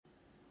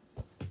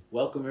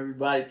Welcome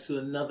everybody to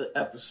another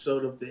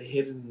episode of The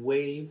Hidden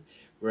Wave.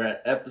 We're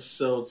at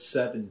episode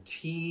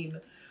 17.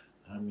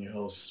 I'm your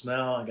host,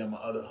 Smell. I got my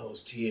other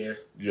host here,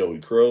 Joey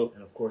Crow.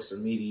 and of course the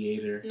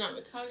mediator. Not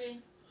Mikage.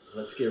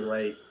 Let's get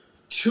right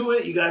to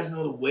it. You guys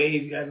know the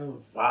wave. You guys know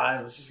the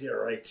vibe. Let's just get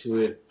right to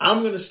it.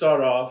 I'm going to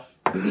start off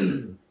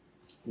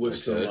with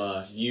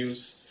some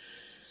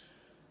news.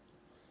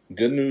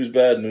 Good news,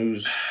 bad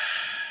news.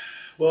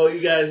 Well,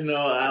 you guys know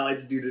I like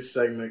to do this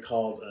segment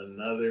called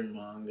Another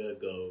Manga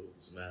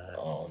Goes, man.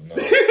 Oh, no.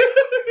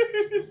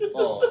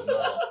 Oh,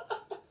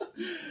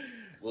 no.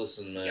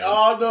 Listen, man.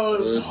 Y'all know what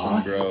I'm Listen,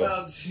 talking bro.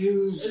 about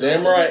too.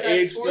 Samurai Is that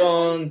 8's sports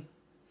gone.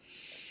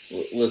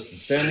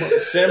 Listen,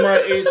 Samurai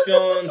 8's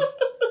gone.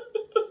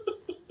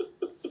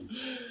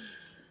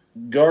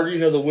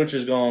 Guardian of the Witch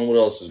is gone. What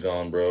else is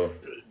gone, bro?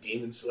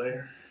 Demon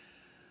Slayer.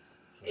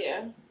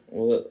 Yeah.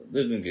 Well, that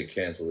didn't get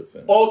canceled. It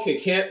finished. Okay,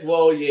 yeah.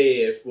 Well,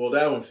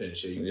 that one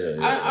finished. Yeah.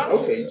 I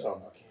don't- Okay, you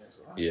talking about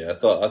cancel? Yeah,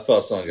 I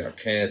thought something got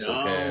canceled.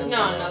 No.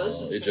 No,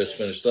 this is It just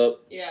finished. finished up.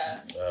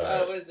 Yeah.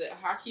 Alright. What is it?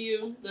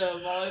 Haikyuu, the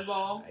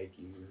volleyball. IQ,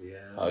 yeah.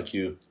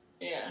 IQ.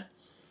 Yeah.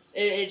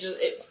 It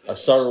I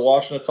started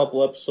watching a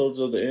couple episodes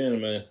of the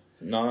anime.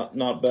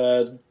 Not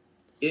bad.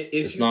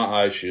 It's not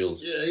Eye Shield.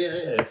 Yeah.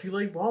 If you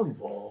like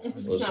volleyball,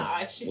 It's Listen,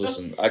 not actually.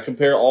 Listen, I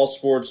compare all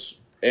sports,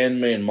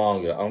 anime and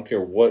manga. I don't care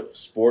what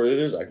sport it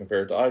is, I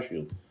compare it to Eye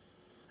Shield.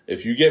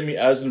 If you get me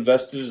as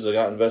invested as I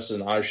got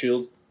invested in Eye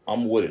Shield,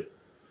 I'm with it.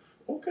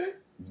 okay.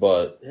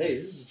 But, Hey,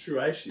 this is a true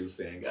Ice Shields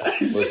fan,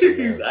 guys. Listen,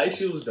 man. Ice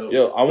Shields dope.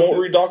 yo, I won't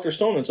read Dr.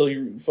 Stone until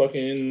he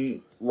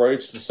fucking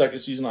writes the second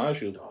season of Eye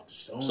Shield. Dr.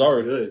 Stone's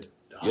Sorry. good.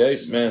 Dr. Yeah,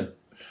 Stone. man.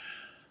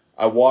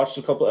 I watched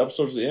a couple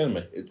episodes of the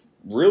anime. It's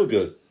real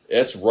good.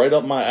 It's right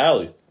up my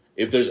alley.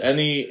 If there's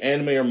any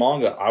anime or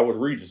manga I would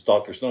read, it's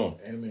Dr. Stone.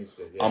 Anime's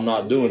good. Yeah. I'm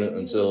not doing it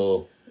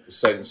until the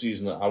second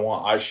season. I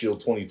want Eye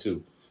Shield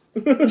 22.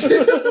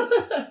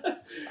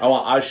 I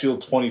want Eye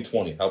Shield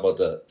 2020. How about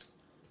that?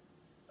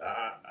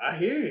 I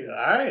hear you. All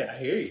right, I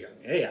hear you.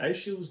 Hey, Ice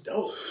Shield was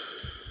dope.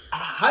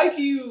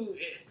 Haikyuu,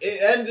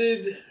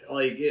 it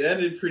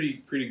ended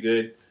pretty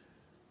good.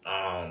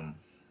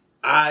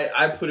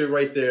 I put it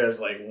right there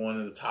as like one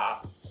of the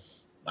top.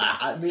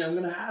 I mean, I'm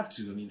gonna have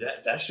to. I mean,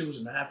 that shit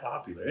was mad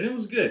popular, and it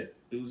was good.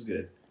 It was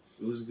good.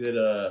 It was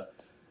good.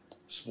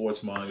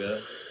 Sports manga.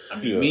 I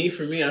mean,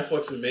 for me, I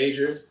fucked with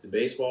Major, the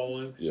baseball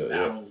one.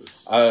 That one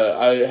was.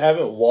 I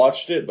haven't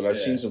watched it, but I've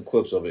Yeah. seen some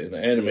clips of it, and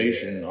the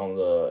animation on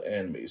the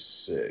anime is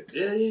sick.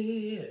 Yeah.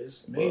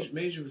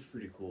 Major was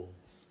pretty cool.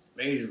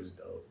 Major was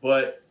dope,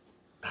 but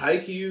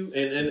Haikyuu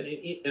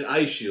and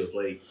Ice Shield,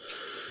 like,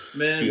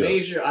 man, Yeah.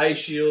 Major, Ice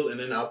Shield, and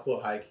then I'll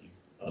put Haikyuu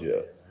up Yeah.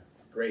 there, man.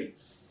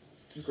 Greats.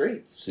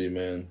 See,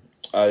 man,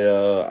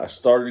 I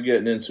started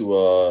getting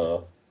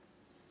into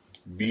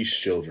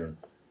Beast Children,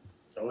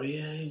 Oh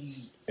yeah,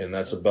 and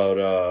that's about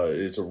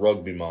it's a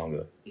rugby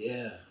manga,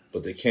 yeah.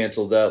 but they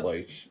canceled that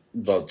like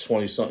about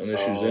 20-something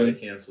issues They in.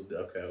 canceled.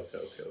 Okay.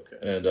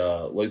 And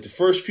like the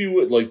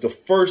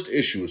first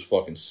issue was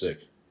fucking sick.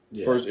 The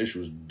Yeah. first issue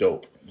was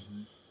dope.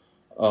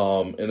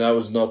 And that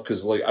was enough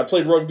because like I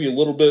played rugby a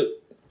little bit,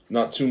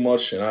 not too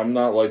much, and I'm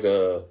not like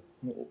a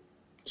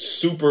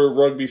super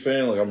rugby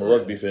fan. Like I'm a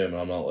rugby fan, but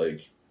I'm not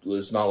like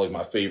it's not like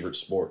my favorite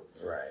sport.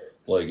 Right.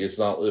 Like it's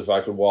not if I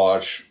could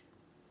watch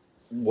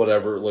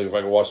whatever. Like if I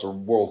could watch the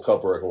World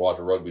Cup or I could watch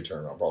a rugby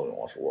tournament, I'm probably gonna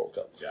watch the World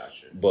Cup.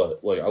 Gotcha.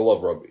 But like I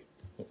love rugby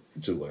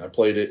too. Like I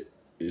played it.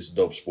 It's a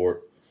dope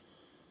sport.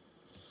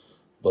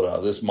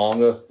 But this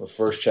manga, the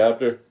first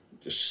chapter,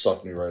 just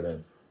sucked me right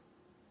in.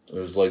 It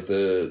was like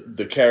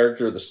the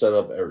character, the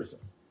setup, everything.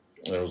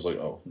 And it was like,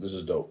 oh, this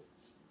is dope.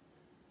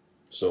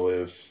 So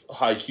if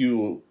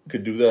Haikyuu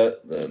could do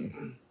that,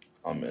 then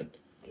I'm in.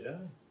 Yeah.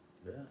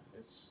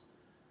 It's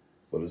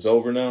But it's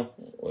over now?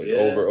 Like Yeah.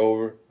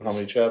 over? How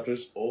many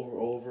chapters?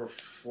 over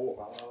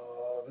 4.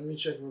 Let me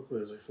check real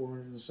quick. It's like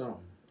 400 and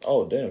something.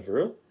 Oh, damn, for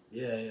real?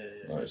 Yeah.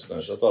 Nice. I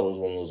thought it was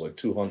one of those like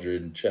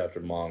 200 chapter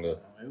manga.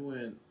 It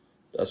went.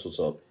 That's what's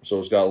up. So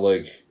it's got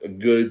like a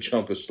good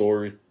chunk of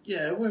story,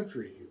 Yeah, it went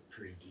pretty deep.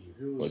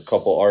 It was like a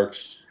couple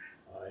arcs.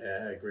 Oh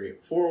yeah,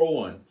 great.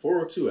 401,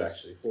 402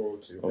 actually,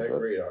 402. Okay. Had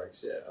great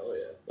arcs. Yeah, oh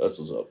yeah. That's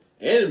what's up.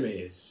 Anime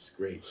is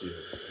great too.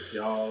 If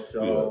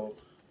y'all,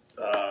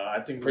 I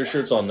think Pretty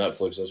sure it's on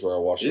Netflix. That's where I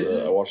watched Is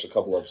it. it? I watched a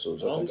couple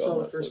episodes. I only think, saw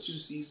on the first Netflix. 2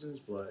 seasons,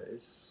 but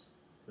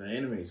the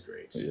anime is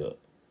great. Yeah.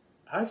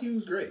 Haikyuu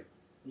was great. It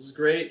was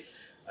great.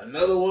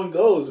 Another one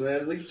goes,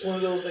 man. Like it's one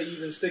of those that you've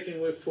been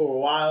sticking with for a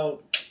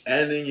while,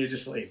 and then you're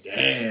just like,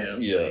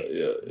 damn. Yeah.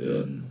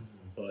 Like,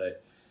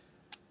 But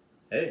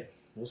hey,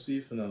 we'll see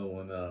if another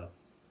one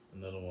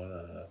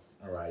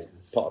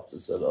arises. Popped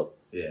its head up.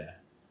 Yeah.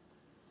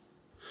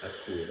 That's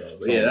cool though.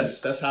 But yeah,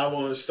 that's how I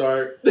want to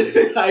start.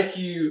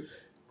 IQ,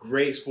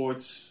 great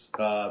sports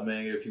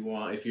manga if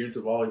you're into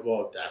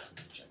volleyball,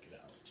 definitely check it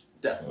out.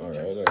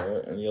 Definitely. All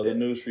right. Any other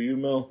news for you,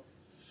 Mel?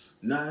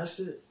 Nah, that's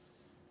it.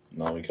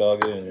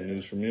 Namikage, any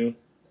news from you?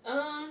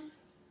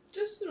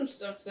 Just some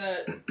stuff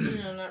that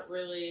not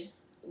really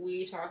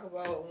we talk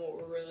about and what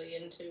we're really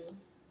into,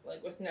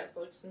 like with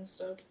Netflix and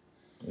stuff.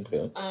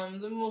 Okay.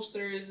 The most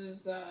there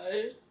is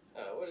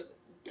what is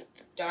it?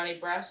 Donnie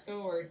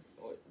Brasco or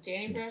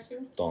Danny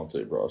Brasco?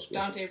 Dante Brasco.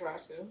 Dante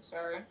Brasco,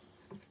 sorry.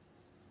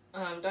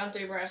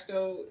 Dante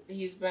Brasco,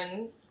 he's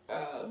been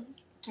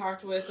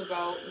talked with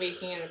about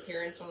making an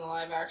appearance on the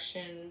live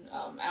action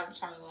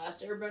Avatar The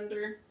Last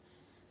Airbender.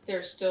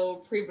 They're still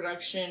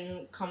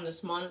pre-production come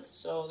this month,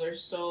 so they're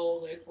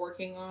still like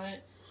working on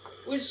it,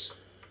 which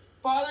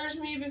bothers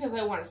me because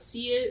I want to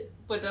see it,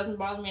 but doesn't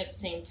bother me at the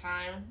same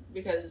time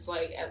because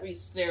like at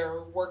least they're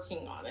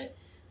working on it.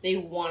 They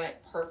want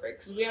it perfect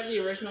because we have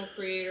the original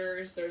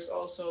creators. There's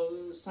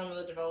also some of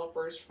the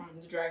developers from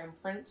the Dragon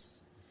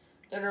Prince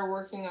that are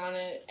working on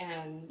it,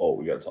 and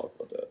we gotta talk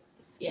about that.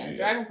 yeah.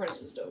 Dragon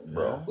Prince is dope,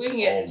 bro. We can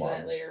get into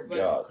that later, but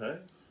Okay.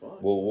 Fine.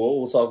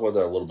 We'll talk about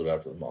that a little bit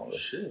after the manga.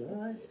 Shit.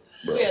 All right.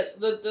 Bro. yeah,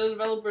 the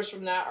developers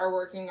from that are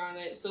working on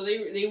it, so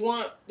they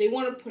want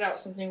to put out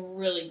something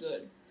really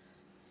good,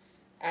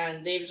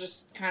 and they've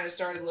just kind of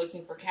started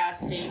looking for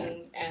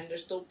casting, and they're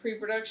still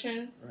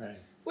pre-production, Right.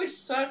 which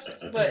sucks,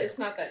 but it's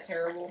not that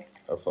terrible.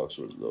 I fucks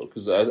with it though,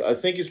 because I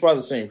think it's by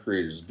the same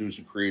creators. The dudes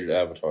who created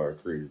Avatar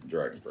created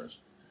Dragon Prince.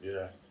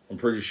 Yeah. I'm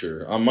pretty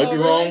sure. I might be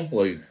really? wrong.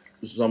 Like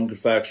some could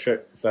fact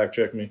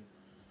check me.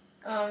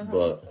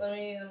 But let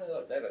me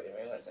look that up. Give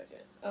me 1 second.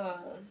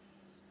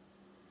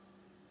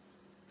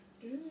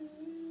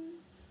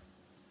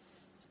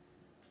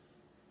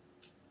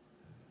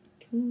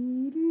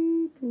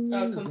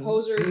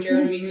 Composer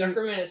Jeremy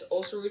Zuckerman is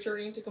also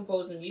returning to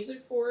compose the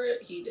music for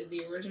it. He did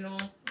the original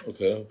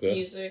okay.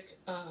 music.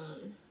 Just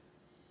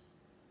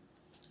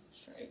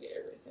trying to get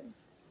everything.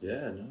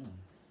 Yeah.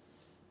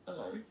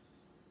 No.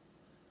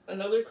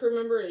 Another crew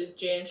member is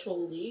Jan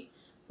Chol Lee,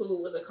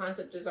 who was a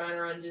concept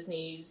designer on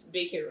Disney's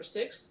Big Hero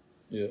 6,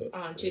 yeah,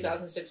 on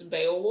 2006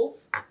 Beowulf,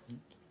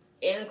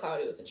 and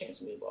Cloudy with a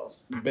Chance of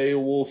Meatballs.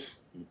 Beowulf,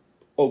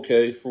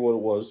 okay for what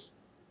it was.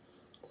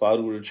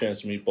 Cloud with a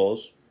Chance of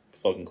Meatballs,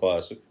 fucking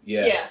classic.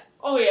 Yeah.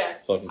 Oh yeah.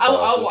 Fucking I'll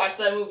classic. watch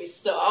that movie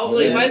still.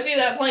 If I see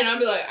that playing, I'll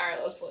be like, all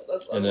right, let's play.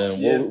 Let's And then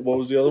Yeah. what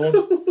was the other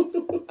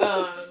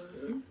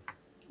one?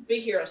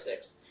 Big Hero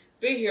 6.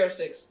 Big Hero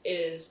 6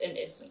 is an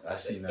instant classic. I've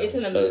seen that It's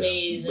an one.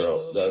 amazing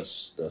movie.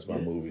 That's my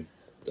movie.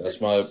 That's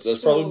so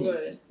probably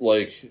good.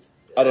 like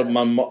out of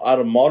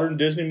modern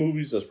Disney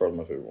movies, that's probably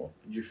my favorite one.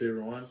 Your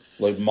favorite one?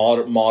 Like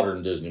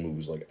modern Disney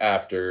movies, like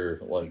after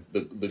like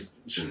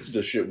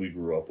the shit we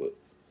grew up with.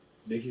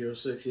 Big Hero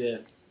 6. Yeah.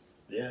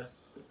 Yeah.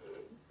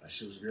 That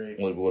shit was great.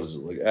 Like what is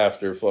it? Like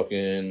after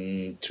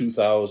fucking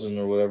 2000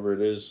 or whatever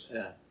it is.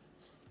 Yeah.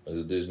 Like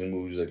the Disney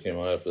movies that came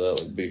out after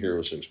that, like Big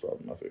Hero 6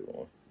 probably my favorite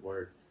one.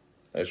 Word.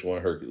 Actually,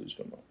 when Hercules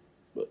come out.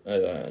 But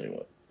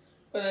anyway,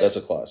 But that's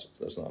a classic.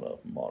 That's not a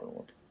modern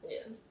one.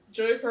 yeah.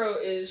 Joy Crow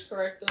is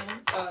correct though.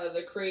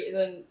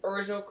 The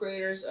original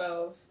creators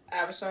of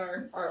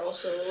Avatar are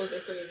also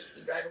the creators of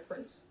the Dragon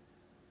Prince.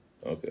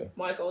 Okay.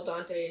 Michael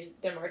Dante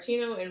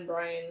DeMartino and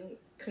Brian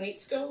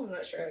Konietzko. I'm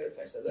not sure if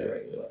I said that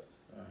right, but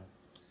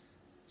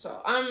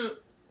so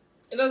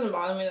it doesn't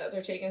bother me that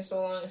they're taking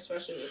so long,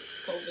 especially with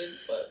COVID.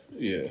 But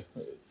Yeah.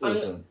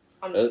 Listen,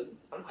 I'm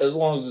as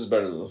long as it's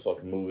better than the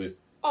fucking movie.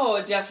 Oh,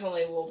 it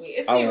definitely will be.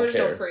 It's I the don't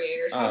original care.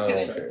 creators. I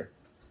don't care.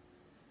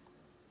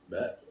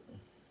 Bet.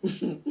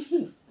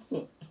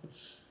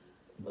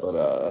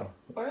 But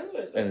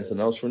anything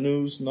else for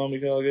news,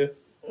 Namikage?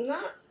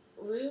 Not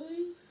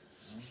really.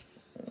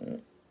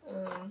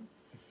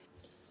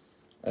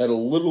 I had a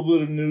little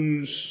bit of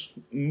news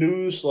 /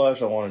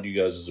 I wanted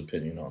you guys'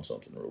 opinion on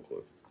something real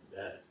quick.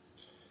 Bet.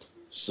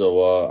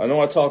 So I know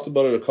I talked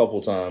about it a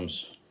couple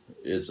times.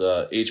 It's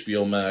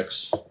HBO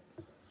Max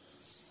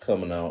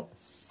coming out.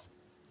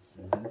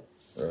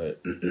 Right.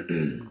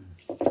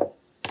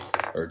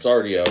 Or it's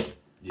already out.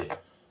 Yeah.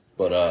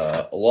 But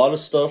a lot of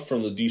stuff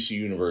from the DC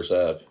Universe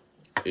app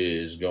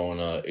is going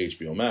to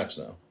HBO Max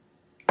now.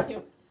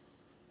 Yep.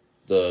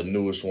 The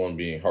newest one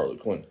being Harley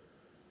Quinn.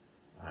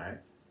 Alright.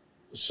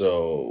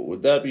 So,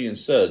 with that being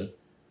said,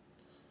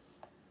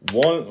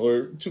 one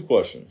or two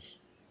questions.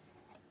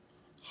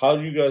 How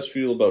do you guys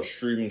feel about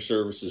streaming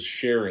services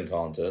sharing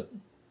content?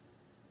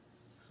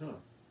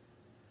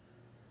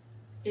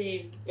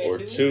 Or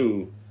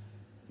two,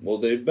 well,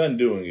 they've been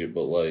doing it,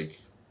 but like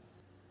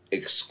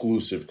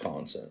exclusive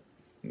content.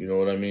 You know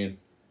what I mean?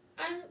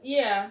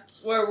 Yeah,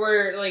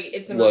 where like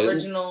it's an Like-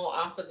 original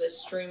off of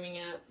this streaming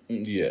app.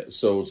 Yeah,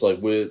 so it's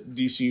like with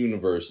DC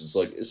Universe, it's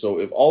like, so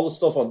if all the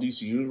stuff on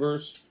DC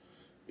Universe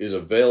is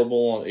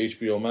available on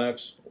HBO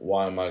Max,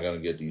 why am I going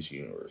to get DC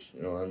Universe?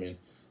 You know what I mean?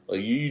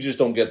 Like, you just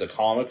don't get the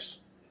comics,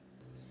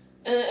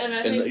 And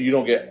I think, and you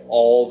don't get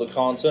all the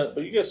content,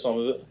 but you get some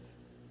of it.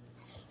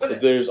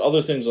 But there's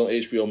other things on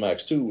HBO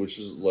Max too, which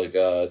is like,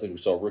 I think we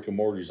saw Rick and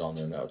Morty's on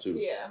there now too.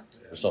 yeah.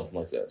 Or something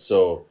like that.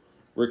 So,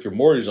 Rick and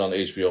Morty's on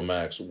HBO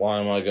Max. Why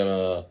am I going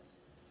to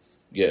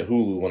get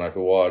Hulu when I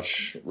could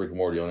watch Rick and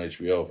Morty on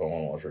HBO if I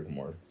want to watch Rick and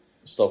Morty?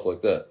 Stuff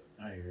like that.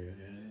 I hear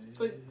you.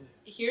 But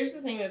here's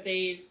the thing that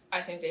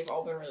I think they've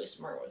all been really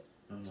smart with.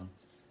 Uh-huh.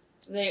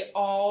 They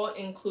all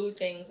include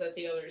things that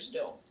the others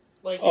don't.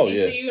 Like the Oh, DC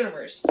yeah.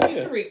 Universe. You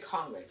can read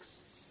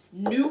comics.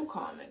 new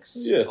comics,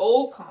 Yeah.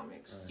 old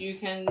comics. Right. You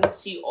can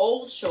see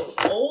old shows,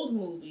 old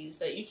movies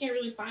that you can't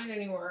really find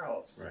anywhere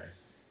else. Right.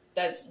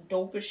 That's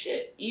dope as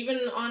shit.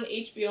 Even on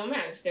HBO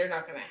Max, they're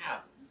not going to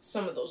have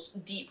some of those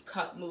deep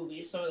cut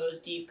movies, some of those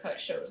deep cut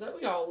shows that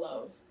we all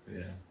love.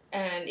 Yeah.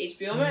 And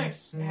HBO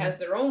Max has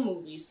their own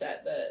movie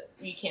set that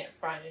you can't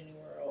find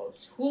anywhere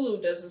else.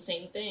 Hulu does the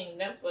same thing.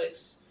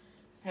 Netflix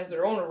has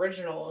their own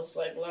originals,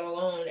 like, let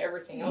alone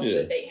everything else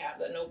that they have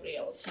that nobody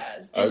else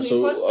has. Disney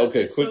Plus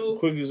does it,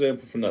 quick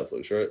example for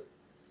Netflix, right?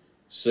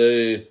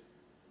 Say,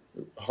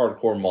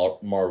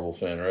 hardcore Marvel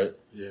fan, right?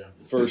 Yeah.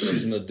 First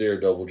season of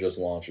Daredevil just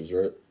launches,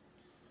 right?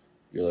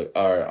 You're like,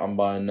 all right, I'm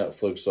buying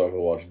Netflix so I can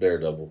watch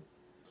Daredevil.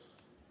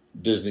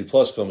 Disney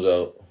Plus comes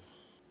out.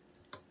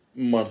 A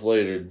month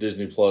later,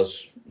 Disney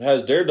Plus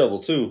has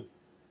Daredevil too,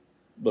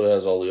 but it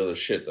has all the other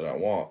shit that I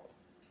want.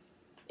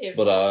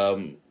 But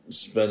I'm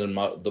spending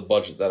the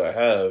budget that I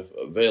have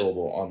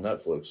available on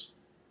Netflix.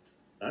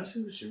 I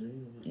see what you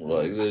mean.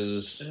 Like,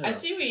 there's... I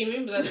see what you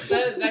mean, but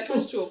that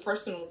comes to a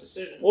personal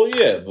decision. Well,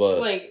 yeah, but...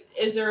 Like,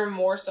 is there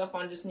more stuff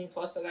on Disney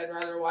Plus that I'd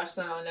rather watch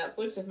than on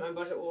Netflix? If my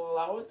budget will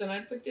allow it, then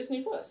I'd pick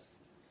Disney Plus.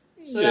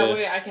 So that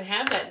way I can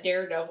have that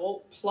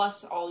Daredevil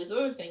plus all these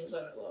other things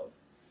that I love.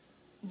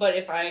 But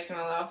if I can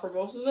allow for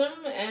both of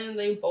them, and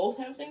they both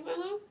have things I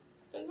love,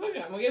 then fuck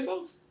it, I'm gonna get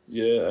both.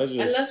 Yeah, And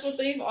that's what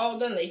they've all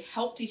done. They've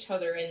helped each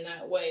other in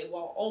that way,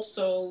 while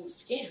also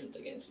scammed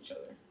against each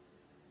other.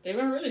 They've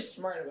been really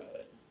smart about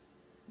it.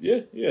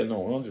 Yeah,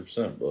 no,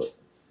 100%, but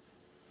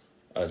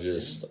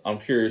I'm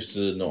curious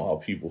to know how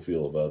people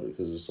feel about it,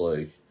 because it's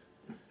like,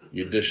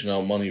 you're dishing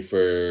out money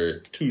for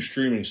 2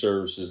 streaming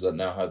services that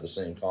now have the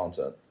same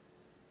content.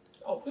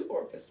 Oh, people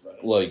are pissed about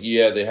it. Like,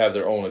 yeah, they have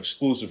their own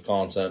exclusive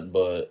content,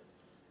 but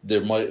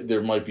there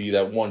might be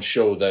that one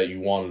show that you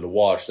wanted to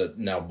watch that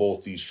now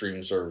both these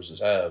streaming services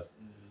have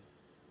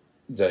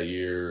that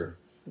you're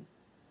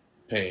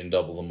paying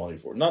double the money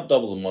for. Not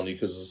double the money,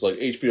 because it's like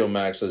HBO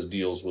Max has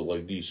deals with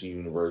like DC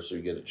Universe, so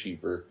you get it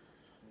cheaper,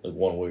 like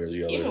one way or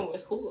the other. Even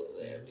with Hulu,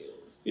 they have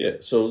deals. Yeah,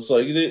 so it's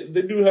like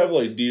they do have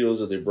like deals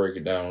that they break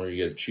it down where you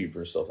get it cheaper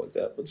and stuff like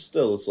that. But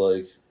still, it's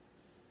like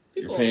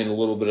you're paying a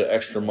little bit of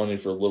extra money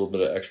for a little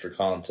bit of extra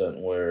content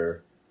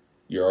where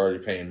you're already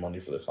paying money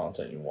for the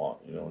content you want.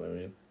 You know what I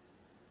mean?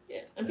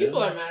 Yeah, and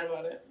people are mad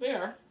about it. They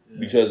are.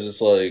 Because it's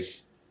like,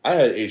 I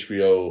had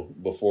HBO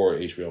before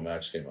HBO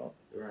Max came out.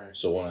 Right.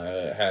 So when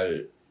I had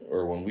it,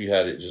 or when we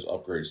had it, just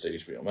upgrades to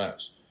HBO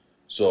Max.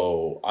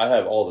 So I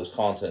have all this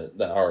content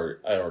that I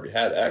already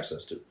had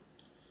access to. Okay.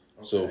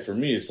 So for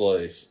me, it's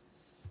like,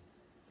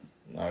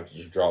 I could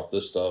just drop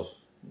this stuff.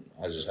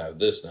 I just have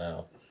this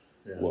now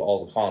with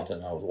all the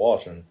content I was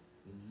watching.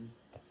 Mm-hmm.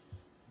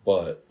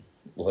 But,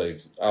 like,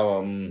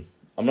 I'm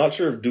not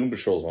sure if Doom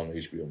Patrol's on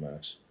HBO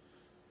Max.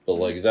 But,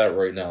 like, that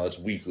right now, that's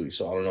weekly.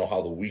 So I don't know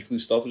how the weekly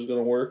stuff is going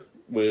to work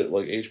with,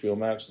 like, HBO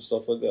Max and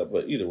stuff like that.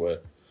 But either way,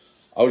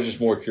 I was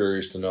just more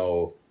curious to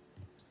know.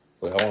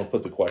 Like, I want to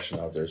put the question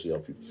out there, see how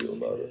people feel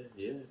about it.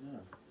 Yeah, no,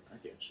 I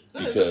get you.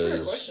 No, it's a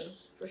fair question,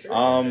 for sure.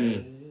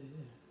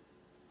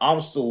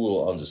 I'm still a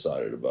little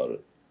undecided about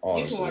it,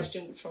 honestly. You can watch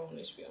Doom Patrol on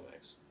HBO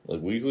Max.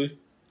 Like, weekly?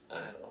 I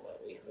don't know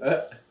about weekly.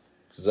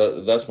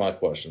 Because that's my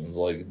question. It's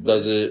like,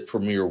 does it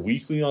premiere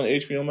weekly on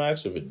HBO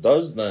Max? If it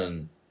does,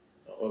 then...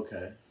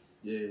 Okay.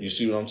 Yeah. You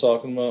see what I'm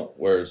talking about?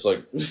 Where it's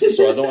like,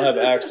 so I don't have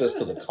access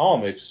to the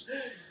comics,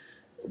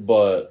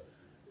 but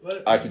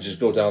I could just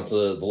go down to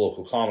the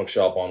local comic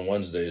shop on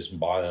Wednesdays and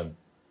buy them,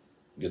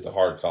 get the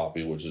hard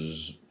copy, which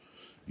is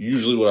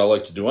usually what I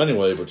like to do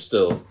anyway, but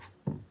still,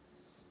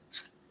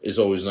 it's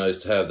always nice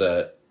to have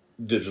that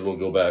digital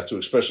go back to,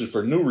 especially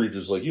for new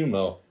readers like you,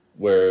 Mel,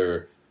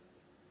 where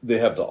they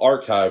have the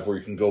archive where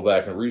you can go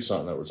back and read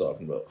something that we're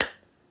talking about.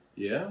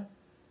 Yeah.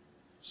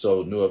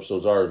 So new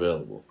episodes are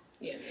available.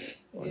 Yes.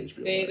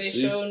 They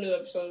show new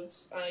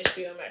episodes on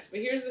HBO Max. But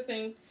here's the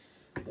thing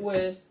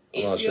with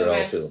HBO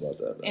Max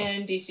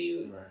and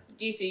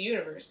DC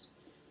Universe.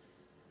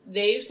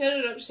 They've set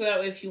it up so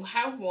that if you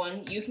have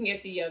one, you can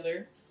get the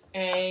other,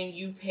 and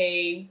you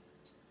pay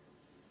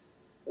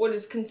what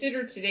is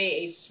considered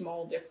today a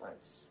small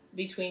difference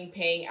between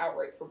paying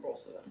outright for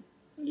both of them.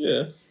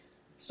 Yeah.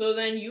 So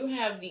then you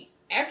have the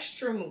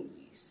extra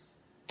movies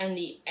and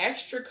the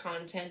extra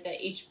content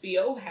that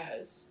HBO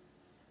has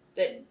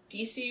that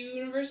DC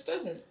Universe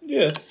doesn't.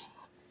 Yeah.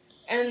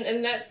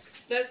 And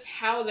that's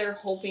how they're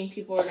hoping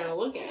people are going to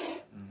look at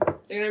it.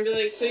 They're going to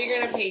be like, so you're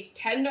going to pay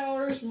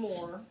 $10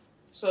 more,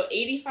 so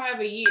 $85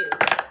 a year,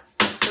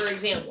 for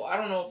example. I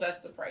don't know if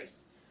that's the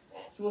price.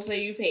 So we'll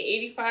say you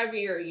pay $85 a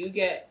year, you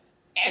get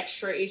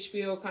extra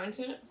HBO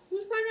content.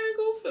 Who's not going to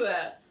go for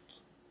that?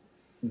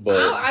 But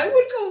I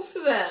would go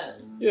for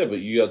that. Yeah, but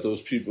you got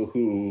those people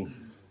who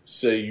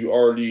say you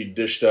already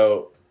dished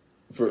out,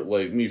 for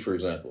like me, for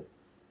example.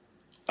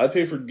 I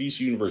pay for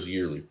DC Universe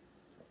yearly.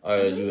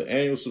 I do the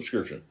annual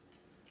subscription.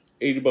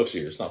 $80 a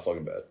year. It's not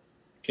fucking bad.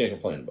 Can't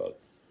complain about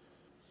it.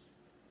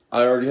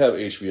 I already have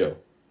HBO.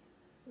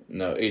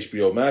 Now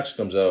HBO Max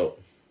comes out.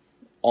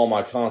 All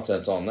my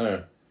content's on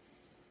there.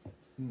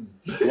 Do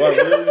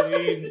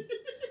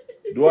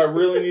I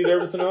really need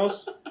everything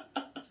else?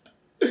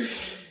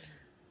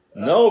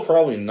 No,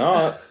 probably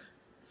not.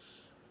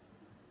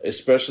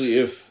 Especially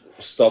if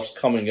stuff's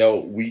coming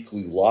out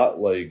weekly,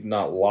 like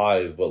not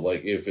live, but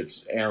like if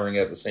it's airing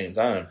at the same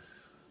time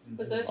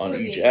But that's on where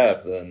each the,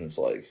 app, then it's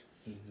like.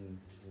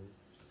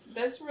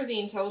 That's where the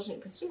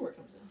intelligent consumer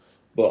comes in.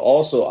 But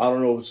also, I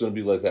don't know if it's going to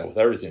be like that with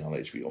everything on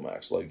HBO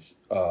Max. Like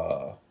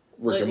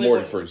Rick and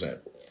Morty, for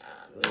example.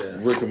 Yeah.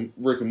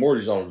 Rick and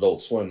Morty's on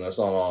Adult Swim. That's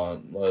not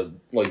on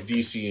like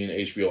DC and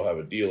HBO have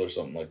a deal or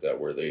something like that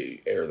where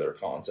they air their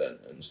content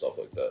and stuff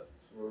like that.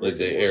 Like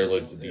they air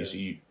like the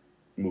DC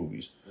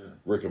movies. Yeah.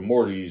 Rick and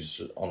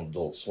Morty's on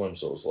Adult Swim,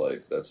 so it's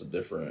like that's a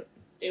different.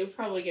 They would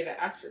probably get it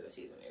after the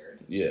season aired.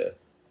 Yeah.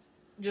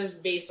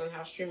 Just based on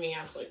how streaming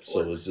apps like.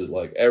 So is it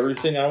like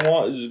everything I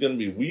want is going to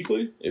be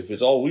weekly? If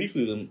it's all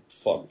weekly, then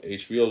fuck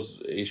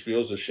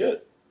HBO's a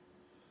shit.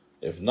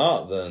 If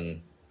not,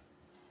 then.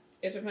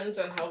 It depends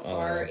on how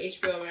far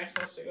HBO Max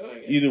wants to go, I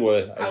guess. Either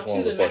way, I just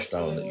wanted to push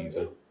down the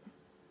ether.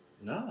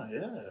 Nah,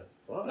 yeah.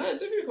 Fuck. No,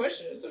 it's a good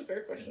question. It's a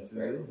fair question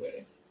for everybody.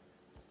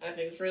 I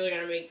think it's really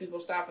going to make people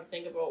stop and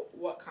think about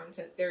what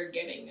content they're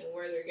getting and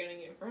where they're getting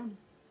it from.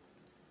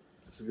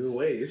 It's a good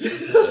wave.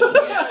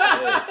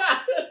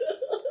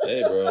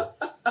 Hey, bro.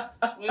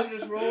 We've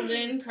just rolled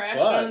in,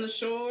 crashed on the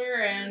shore,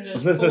 and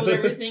just pulled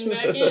everything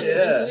back into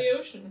the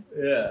ocean.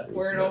 Yeah.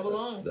 Where it all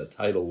belongs. The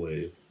tidal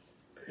wave.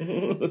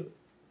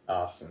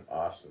 Awesome.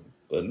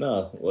 But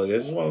no, like I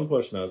just wanted to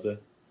question out there.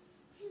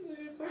 That's a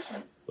good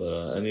question.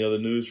 But any other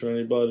news for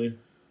anybody?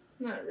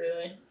 Not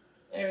really.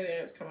 Everything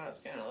that's come out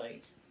is kind of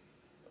like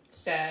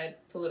sad,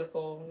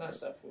 political, not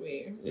stuff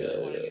we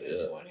really want to get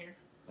into on here.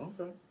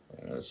 Okay.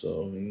 Alright,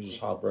 so we can just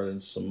hop right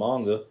into some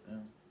manga. Yeah.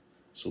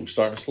 So we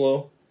starting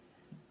slow?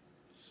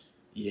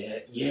 Yeah.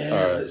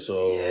 Alright,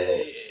 so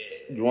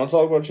you want to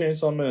talk about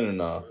Chainsaw Man or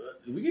not?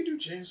 We can do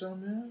Chainsaw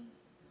Man.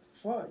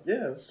 Fuck,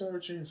 yeah, let's start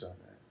with Chainsaw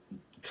Man.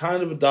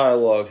 Kind of a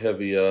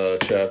dialogue-heavy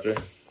chapter.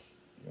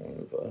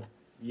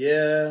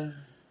 Yeah.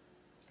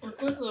 A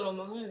quick little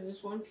moment.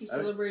 This One Piece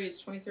celebrated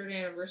its 23rd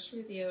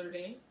anniversary the other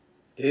day.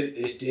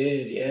 It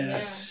did,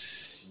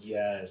 yes.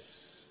 Yeah.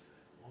 Yes.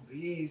 One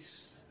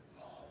Piece.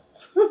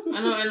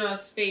 I know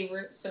it's a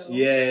favorite, so...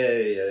 Yeah. I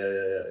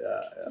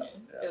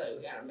feel like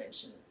we gotta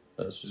mention it.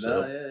 That's what's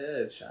up.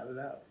 Yeah, shout it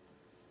out.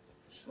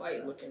 Why are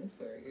you looking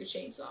for your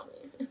Chainsaw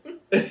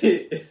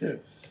Man?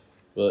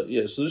 But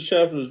yeah, so this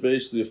chapter was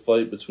basically a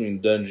fight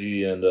between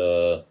Denji and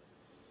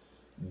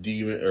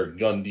demon or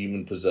gun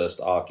demon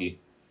possessed Aki.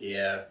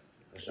 Yeah.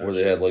 Where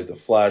they had like the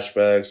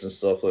flashbacks and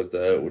stuff like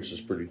that, which is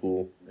pretty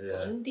cool. Yeah.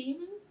 Gun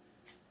demon?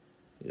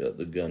 Yeah,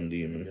 the gun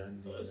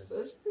demon.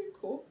 That's pretty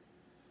cool.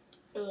 I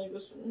feel like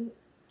this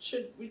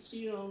we'd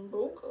see it on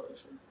Bone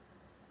Collection.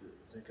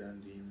 The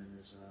gun demon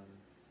is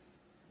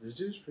this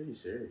dude's pretty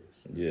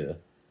serious. Yeah.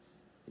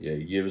 Yeah,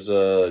 he gives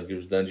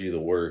Denji the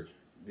work.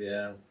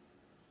 Yeah.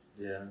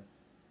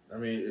 I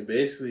mean,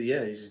 basically, he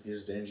just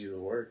gives Denji the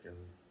work and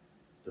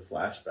the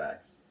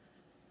flashbacks.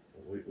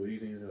 What do you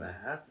think is going to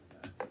happen,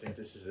 man? I think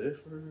this is it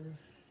for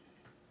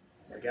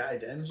my guy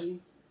Denji?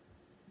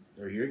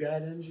 Or your guy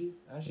Denji?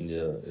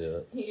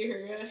 Yeah.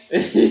 Your guy.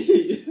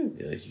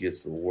 Yeah, he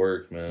gets the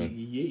work, man.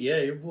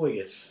 Yeah, your boy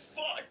gets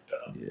fucked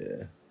up.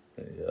 Yeah.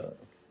 He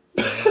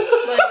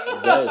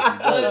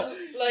does.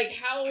 Like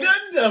how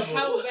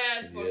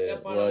bad fucked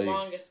up on a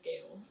manga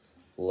scale?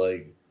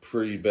 Like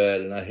pretty bad,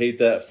 and I hate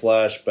that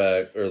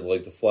flashback or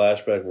like the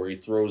flashback where he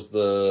throws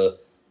the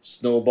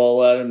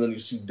snowball at him, then you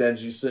see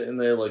Denji sitting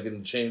there like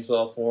in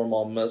chainsaw form,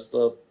 all messed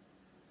up.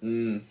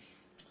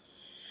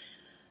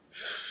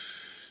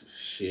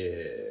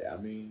 Shit, I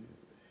mean,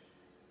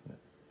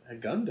 a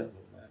gun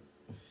devil, man.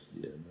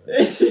 Yeah, man.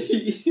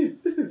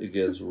 It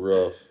gets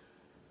rough.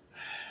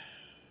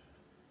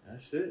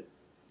 That's it.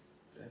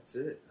 I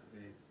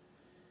mean,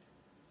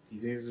 you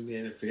think there's gonna be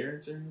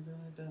interference or anything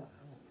like that?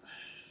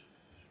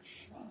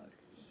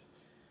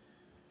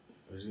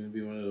 There's gonna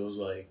be one of those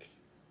like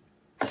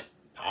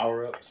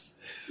power-ups.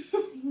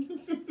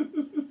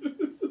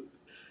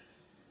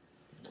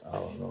 I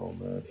don't know,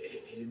 man.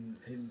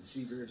 Hidden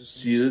secret.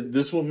 See,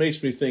 this what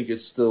makes me think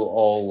it's still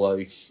all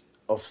like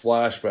a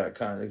flashback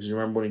kind of. Because you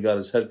remember when he got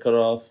his head cut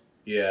off?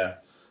 Yeah.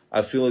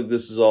 I feel like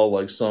this is all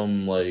like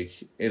some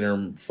like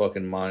inner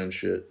fucking mind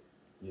shit.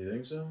 You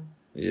think so?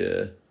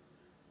 Yeah.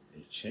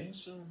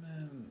 Chainsaw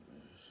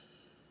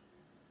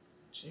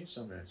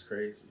Man's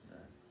crazy,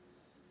 man.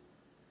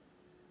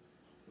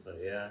 But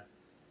yeah.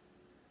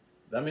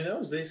 I mean, that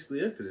was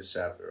basically it for this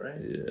chapter, right?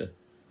 Yeah.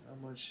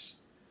 Not much.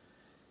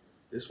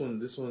 This one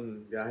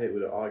got hit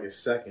with an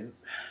August 2nd.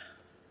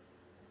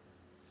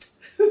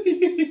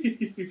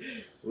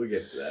 We'll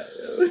get to that.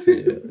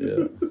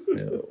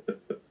 Yeah.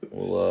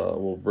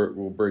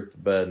 We'll break the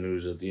bad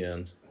news at the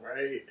end.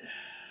 Right.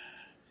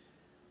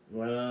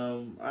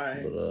 Well,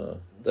 alright. But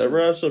that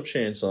wraps up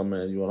Chainsaw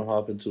Man. You want to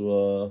hop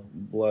into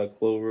Black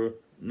Clover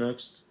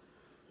next?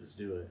 Let's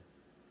do it.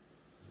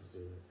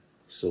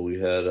 So we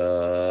had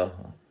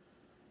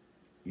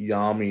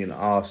Yami and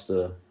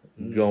Asta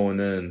going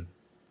in,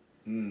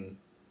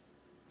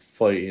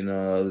 fighting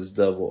this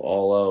devil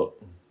all out.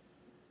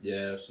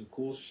 Yeah, some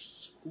cool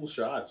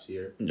shots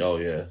here. Oh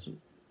yeah,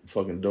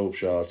 fucking dope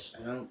shots.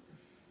 Yeah.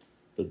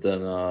 But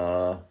then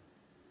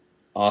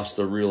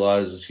Asta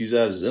realizes he's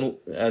at his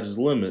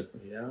limit,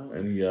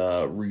 and he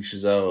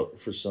reaches out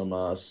for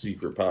some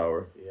secret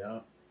power. Yeah.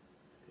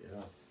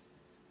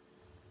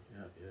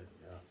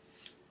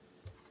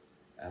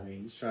 I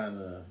mean, he's trying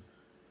to.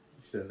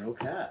 He said, "No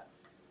cap."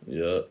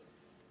 Yeah.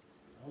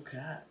 No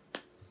cap.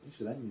 He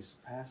said, "I need to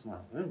surpass my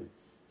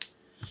limits."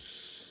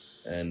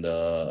 And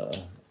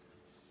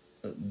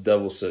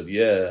Devil said,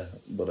 "Yeah,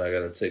 but I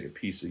gotta take a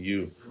piece of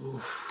you."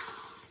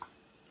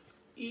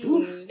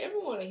 You never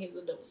want to hear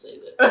the devil say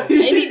that.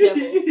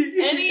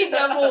 Any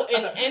devil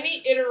in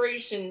any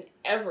iteration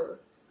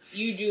ever,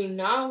 you do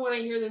not want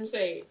to hear them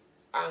say,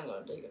 "I'm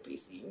going to take a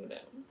piece of you now."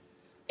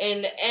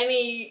 In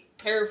any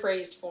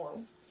paraphrased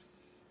form.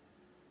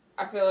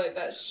 I feel like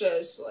that's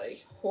just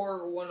like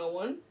horror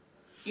 101.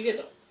 You get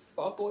the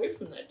fuck away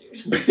from that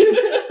dude.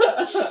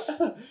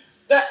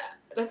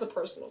 That's a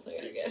personal thing,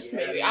 I guess.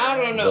 Maybe. Yeah.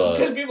 I don't know.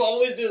 Because people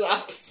always do the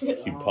opposite.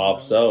 He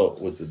pops out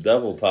with the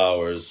devil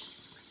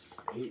powers.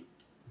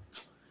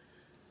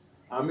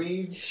 I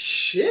mean,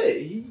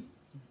 shit.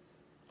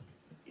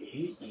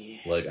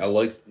 Like, I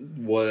like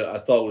what I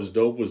thought was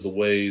dope was the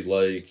way,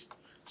 like,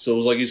 so it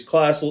was like his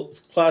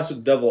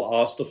classic devil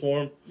Asta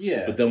form.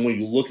 Yeah. But then when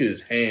you look at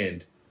his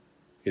hand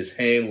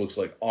looks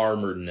like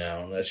armored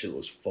now, and that shit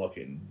looks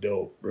fucking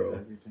dope, bro.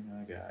 That's everything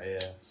I got,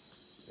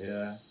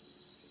 yeah.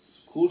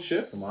 It's cool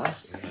shit from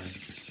us, man.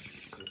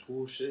 Some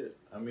cool shit.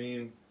 I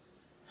mean,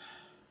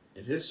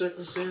 in his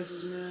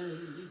circumstances,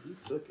 man, he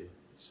took it.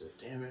 He said,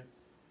 "Damn it."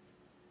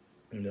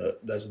 And,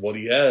 that's what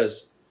he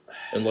has.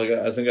 And like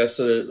I think I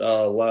said it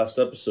last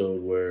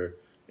episode, where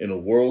in a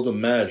world of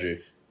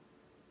magic,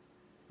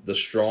 the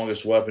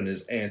strongest weapon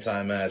is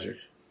anti-magic.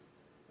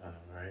 I know,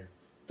 right?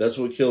 That's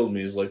what killed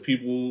me. Is like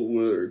people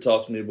were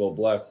talking to me about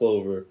Black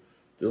Clover.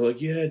 They're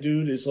like, "Yeah,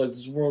 dude, it's like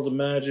this world of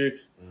magic,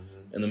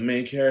 and the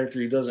main character,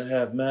 he doesn't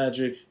have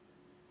magic,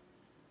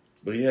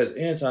 but he has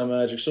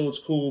anti-magic, so it's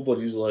cool. But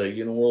he's like,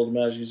 in a world of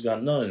magic, he's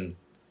got none."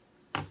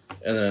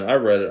 And then I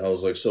read it. I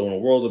was like, "So in a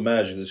world of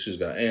magic, this shit's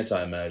got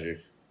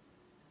anti-magic.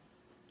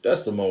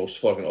 That's the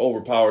most fucking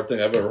overpowered thing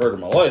I've ever heard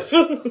in my life."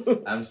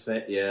 I'm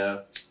saying,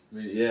 yeah. I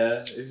mean,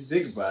 yeah, if you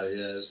think about it,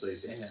 yeah, it's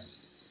like,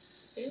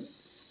 damn.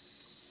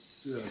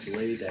 You have a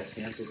blade that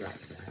cancels out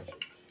magic.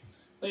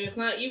 Like, it's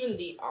not even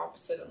the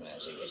opposite of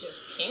magic. It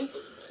just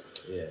cancels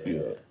magic.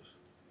 Yeah.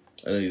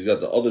 And then he's got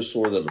the other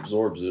sword that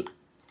absorbs it,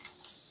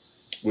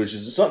 which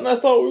is something I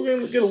thought we were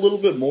going to get a little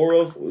bit more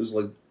of. Was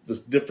like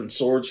the different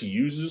swords he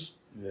uses.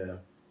 Yeah.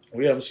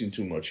 We haven't seen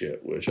too much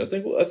yet, which I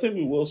think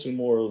we will see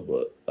more of,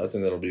 but I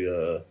think that'll be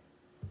a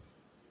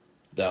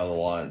down the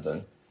line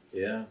thing.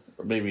 Yeah.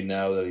 Or maybe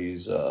now that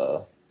he's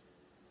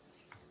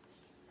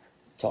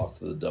talked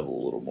to the devil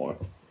a little more.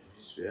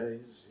 Yeah,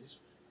 he's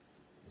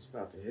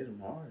about to hit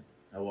him hard.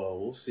 Well,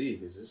 we'll see,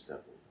 because this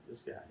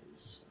guy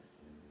is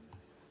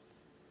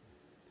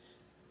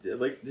fucking,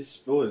 like,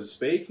 this, what was it,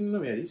 Spade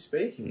Kingdom? Yeah, he's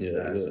Spade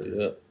Kingdom.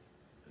 Yeah.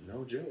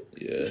 No joke.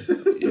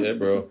 Yeah,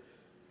 bro.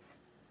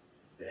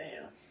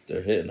 Damn.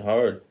 They're hitting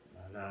hard.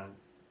 I know.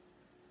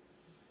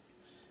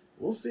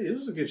 We'll see. It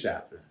was a good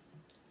chapter.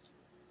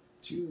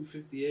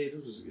 258.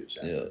 This was a good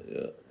chapter.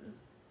 Yeah.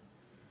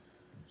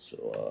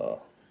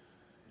 So,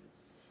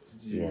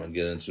 you want to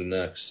get into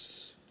next?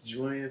 Did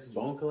you want to answer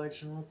Bone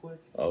Collection real quick?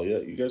 Oh yeah,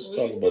 you guys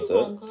talk about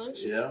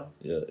that.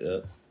 Yeah.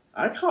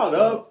 I caught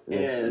up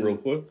and real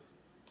quick.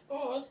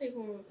 Oh, I'll take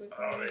one real quick.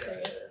 Oh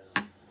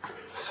yeah.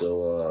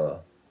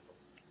 So,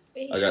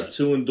 I got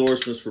 2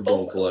 endorsements for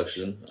Bone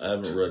Collection. I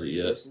haven't read it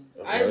yet.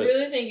 I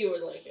really think you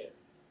would like it,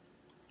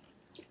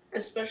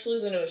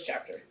 especially the newest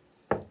chapter.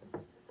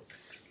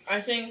 I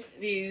think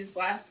these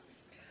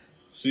last.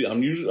 See,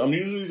 I'm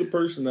usually the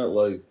person that,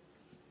 like,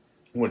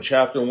 when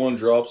chapter 1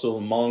 drops of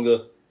a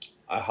manga,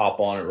 I hop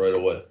on it right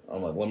away.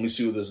 I'm like, let me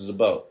see what this is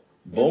about.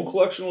 Bone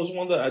Collection was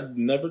one that I'd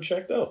never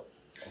checked out.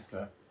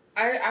 Okay.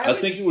 I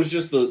think it was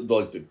just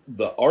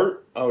the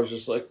art. I was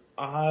just like,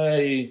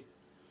 I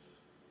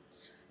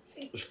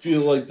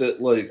feel like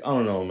that, like, I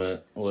don't know, man.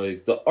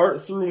 Like, the art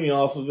threw me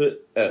off of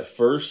it at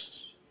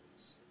first.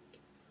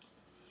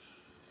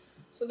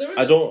 So there was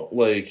I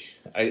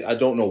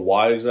don't know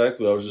why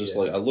exactly. I was just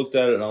like, I looked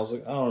at it and I was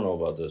like, I don't know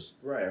about this.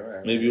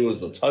 Right. Maybe it was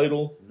the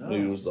title. No.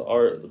 Maybe it was the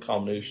art, the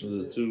combination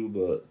of the two,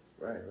 but...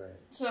 Right.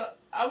 So,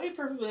 I'll be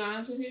perfectly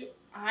honest with you.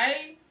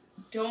 I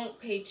don't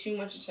pay too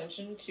much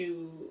attention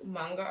to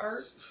manga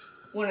art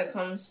when it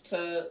comes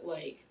to,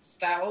 like,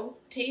 style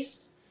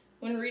taste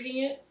when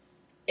reading it,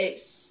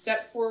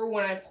 except for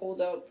when I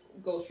pulled up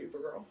Ghost Reaper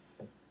Girl.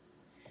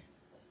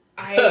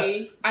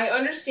 I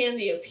understand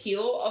the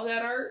appeal of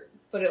that art,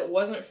 but it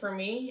wasn't for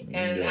me,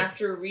 and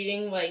after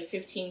reading, like,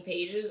 15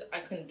 pages, I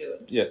couldn't do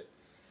it. Yeah.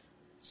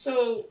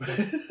 So,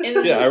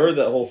 I read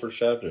that whole first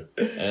chapter,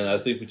 and I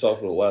think we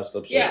talked about it last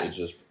episode. Yeah. It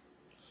just...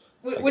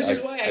 Which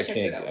is why I checked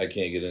it out. I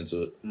can't get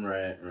into it.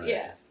 Right.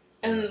 Yeah.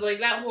 And, like,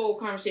 that whole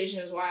conversation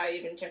is why I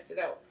even checked it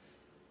out.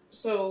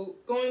 So,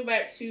 going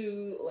back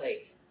to,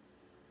 like,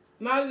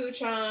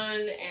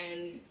 Magu-chan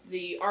and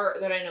the art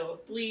that I know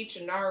of Bleach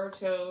and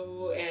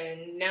Naruto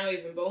and now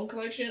even Bone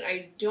Collection,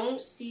 I don't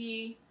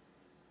see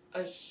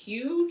a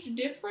huge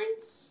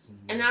difference.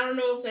 Mm-hmm. And I don't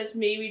know if that's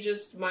maybe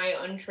just my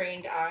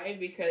untrained eye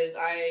because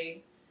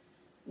I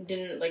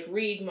didn't like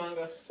read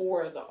manga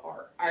for the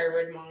art. I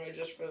read manga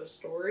just for the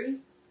story.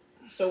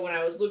 So when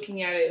I was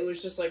looking at it, it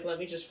was just like, let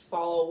me just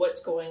follow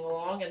what's going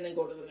along and then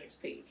go to the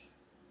next page.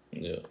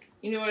 Yeah.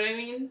 You know what I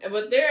mean?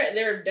 But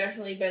there have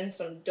definitely been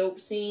some dope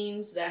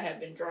scenes that have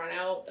been drawn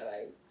out that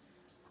I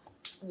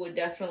would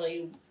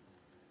definitely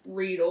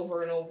read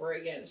over and over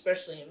again,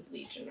 especially in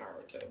Bleach and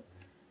Naruto.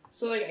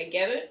 So, like, I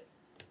get it.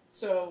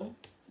 So,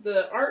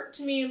 the art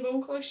to me in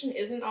Bone Collection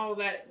isn't all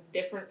that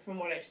different from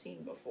what I've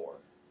seen before,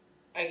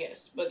 I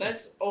guess. But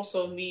that's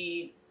also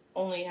me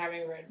only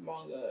having read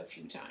manga a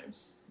few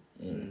times.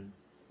 Mm.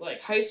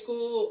 Like, high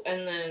school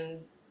and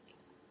then,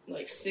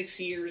 like, 6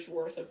 years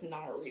worth of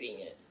not reading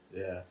it.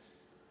 Yeah.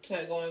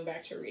 To going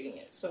back to reading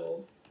it.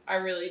 So, I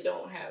really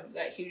don't have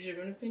that huge of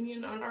an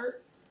opinion on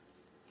art.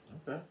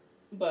 Okay.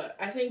 But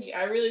I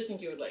really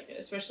think you would like it,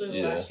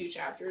 especially the last few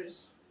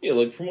chapters. Yeah,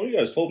 like, from what you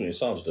guys told me, it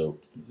sounds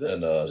dope.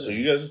 And, so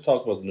you guys have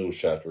talked about the newest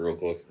chapter real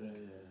quick.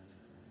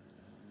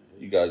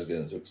 You guys get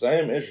into it, because I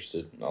am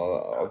interested.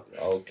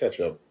 I'll catch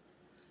up.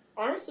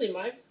 Honestly,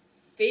 my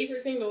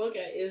favorite thing to look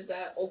at is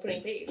that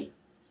opening page.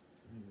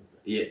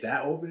 Yeah,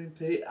 that opening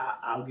page,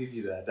 I'll give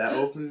you that. That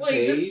opening like,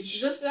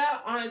 page. Just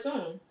that on its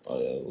own. Oh,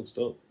 yeah, it looks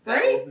dope.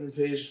 That right? opening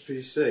page is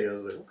pretty sick. I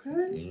was like,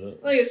 okay. Yeah.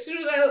 Like, as soon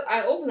as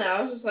I opened that,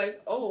 I was just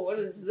like, oh, what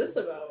is this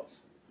about?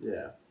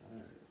 Yeah.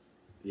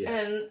 Yeah.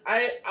 And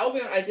I'll be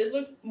honest, I did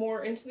look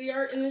more into the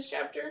art in this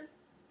chapter.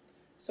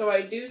 So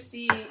I do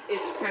see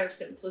its kind of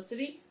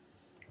simplicity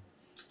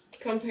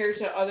compared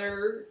to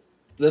other...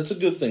 That's a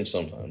good thing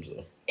sometimes,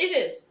 though. It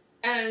is.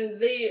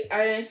 And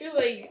I feel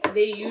like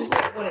they use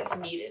it when it's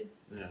needed.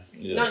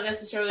 Yeah. Not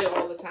necessarily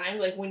all the time.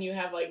 Like, when you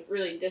have, like,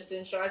 really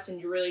distant shots and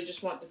you really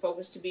just want the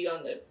focus to be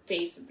on the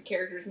face that the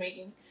character's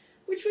making.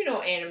 Which we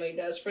know anime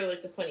does for,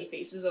 like, the funny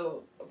faces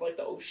of like,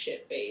 the oh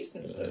shit face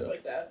and stuff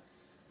like that.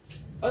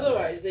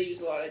 Otherwise, they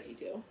use a lot of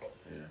detail.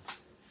 Yeah.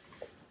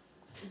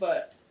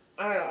 But,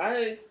 I don't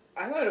know.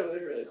 I thought it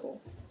was really cool.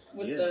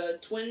 With the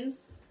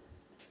twins.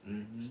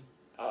 Mm-hmm.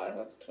 Oh, I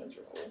thought the twins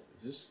were cool.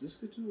 This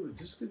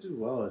could do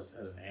well as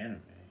an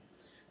anime.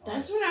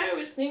 That's what I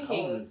was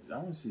thinking. I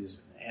want to see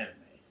this in anime.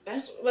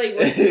 That's, like,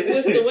 with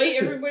the way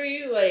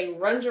everybody, like,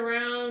 runs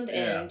around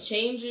and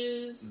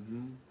changes,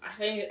 I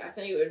think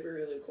it would be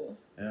really cool.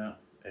 Yeah.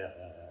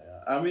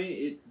 I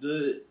mean,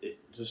 the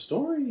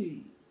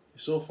story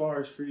so far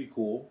is pretty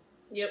cool.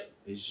 Yep.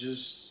 It's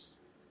just,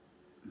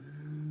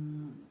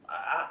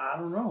 I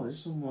don't know. There's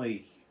some,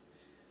 like,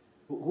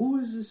 who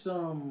is this,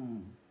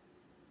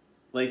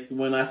 like,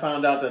 when I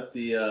found out that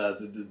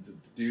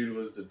the dude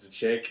was the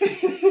chick,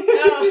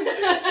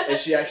 and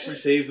she actually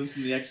saved him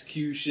from the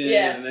execution,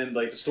 and then,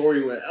 like, the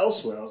story went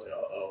elsewhere, I was like,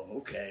 oh,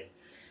 okay.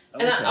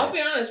 And I'll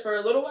be honest, for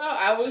a little while,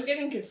 I was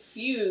getting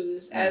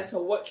confused as to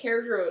what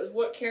character was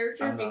what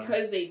character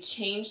because they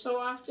change so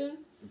often.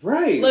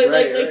 Right,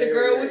 like the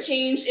girl would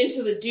change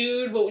into the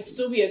dude, but would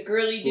still be a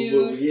girly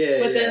dude.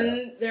 But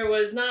then there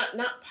was not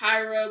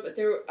Pyra, but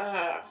there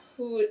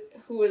who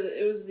was it?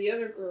 It was the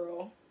other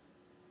girl.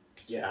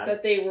 Yeah.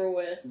 That they were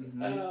with.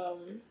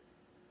 Mm-hmm.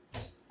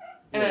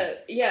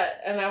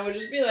 And I would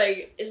just be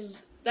like,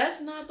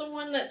 that's not the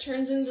one that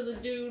turns into the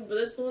dude, but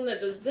that's the one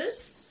that does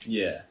this?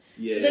 Yeah.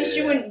 Then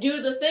she wouldn't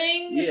do the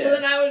thing, so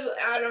then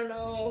I don't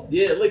know.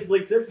 Yeah,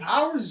 like their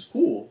powers is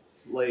cool.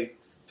 Like,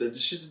 the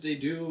shit that they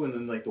do, and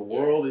then, like, the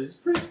world is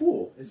pretty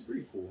cool. It's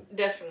pretty cool.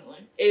 Definitely.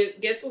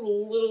 It gets a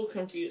little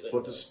confusing.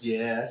 But that's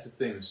the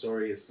thing. The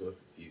story is so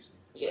confusing.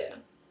 Yeah.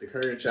 The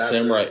current chapter...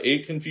 Samurai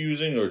 8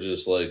 confusing, or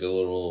just, like, a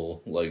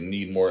little, like,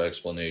 need more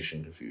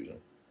explanation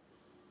confusing?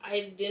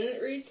 I didn't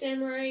read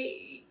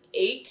Samurai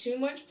 8 too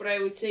much, but I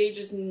would say it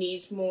just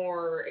needs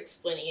more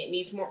explaining. It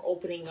needs more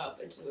opening up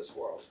into this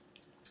world.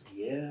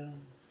 Yeah.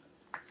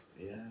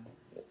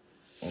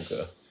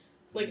 Okay.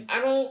 Like, I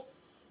don't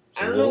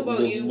know about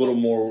you. A little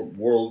more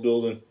world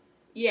building?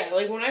 Yeah,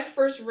 like, when I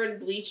first read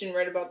Bleach and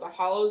read about the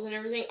hollows and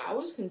everything, I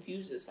was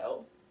confused as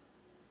hell.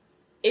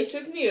 It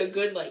took me a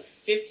good, like,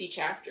 50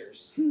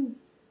 chapters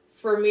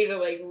for me to,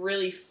 like,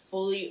 really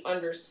fully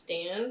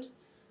understand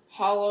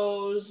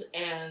hollows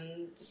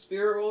and the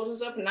spirit world and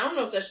stuff. And I don't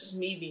know if that's just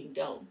me being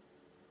dumb.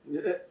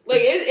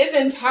 Like, it's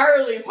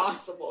entirely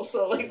possible.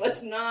 So, like,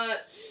 let's not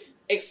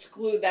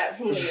exclude that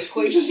from the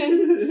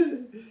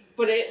equation.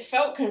 But it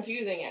felt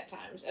confusing at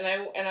times. And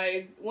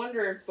I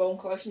wonder if Bone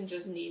Collection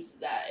just needs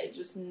that. It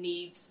just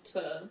needs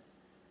to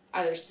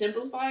either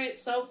simplify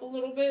itself a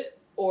little bit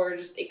or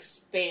just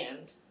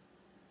expand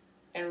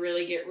and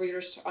really get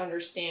readers to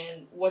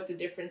understand what the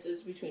difference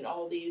is between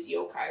all these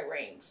yokai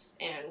ranks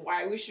and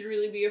why we should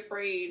really be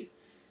afraid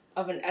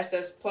of an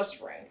SS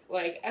plus rank.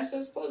 Like,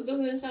 SS plus,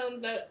 doesn't it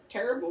sound that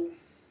terrible?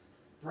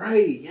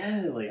 Right,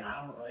 yeah, like,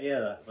 I don't know,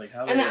 yeah, like,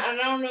 how... And I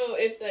don't know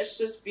if that's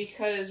just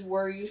because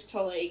we're used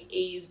to, like,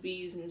 A's,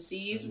 B's, and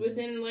C's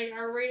within, like,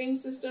 our rating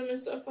system and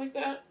stuff like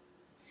that.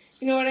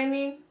 You know what I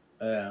mean?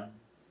 Yeah.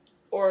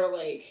 or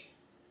like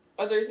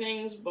other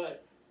things,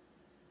 but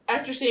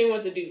after seeing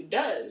what the dude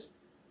does,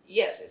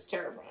 yes, it's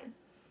terrifying.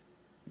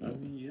 I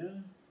mean,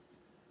 yeah.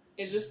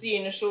 It's just the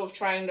initial of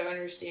trying to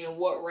understand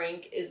what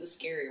rank is a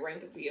scary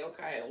rank of the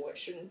yokai and what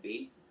shouldn't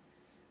be.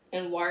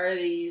 And why are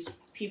these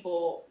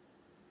people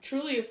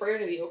truly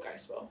afraid of the yokai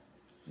spell?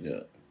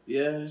 Yeah.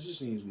 Yeah, it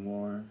just needs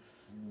more.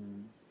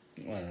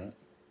 Alright.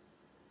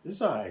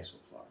 It's alright so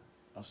far.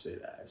 I'll say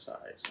that. It's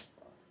alright so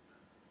far.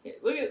 Yeah,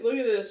 look at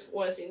this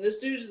one scene. This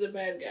dude's the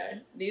bad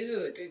guy. These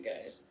are the good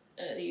guys.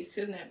 And he's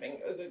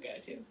kidnapping a good guy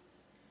too.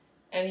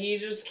 And he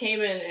just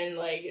came in and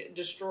like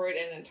destroyed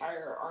an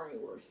entire army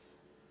worth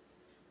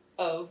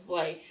of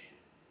like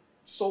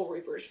Soul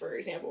Reapers, for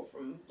example,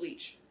 from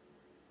Bleach.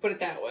 Put it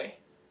that way.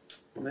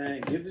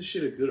 Man, give this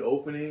shit a good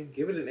opening.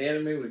 Give it an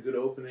anime with a good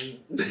opening.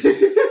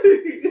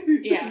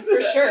 Yeah,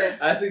 for sure.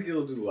 I think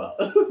it'll do well.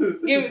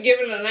 Give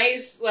it a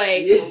nice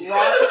like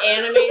rock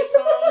anime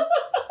song.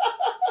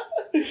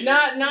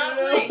 Not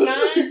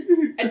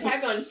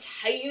Attack on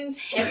Titan's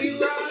heavy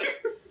rock,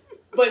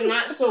 but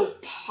not so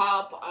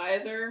pop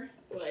either.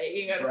 Like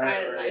you gotta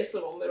find a nice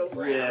little middle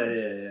ground.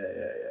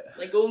 Yeah.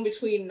 Like going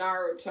between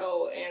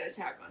Naruto and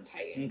Attack on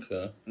Titan.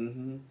 Okay.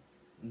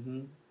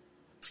 Bone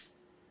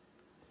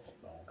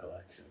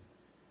Collection.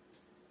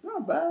 It's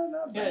not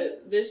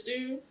bad. This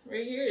dude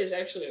right here is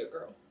actually a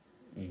girl.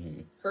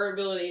 Mm-hmm. Her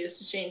ability is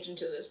to change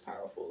into this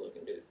powerful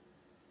looking dude.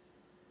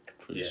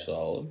 Pretty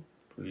solid.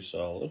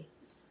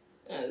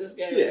 This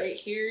guy right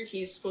here,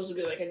 he's supposed to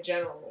be like a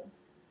general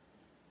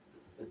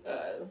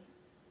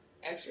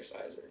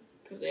exerciser.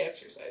 Because they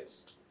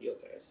exercise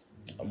yokais.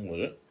 I'm with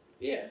it.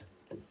 Yeah.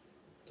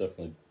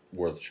 Definitely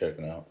worth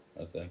checking out,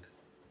 I think.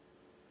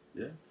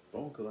 Yeah,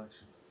 Bone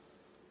Collection.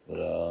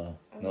 But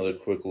another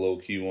quick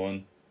low-key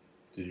one.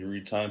 Did you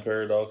read Time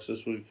Paradox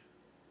this week?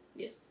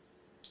 Yes.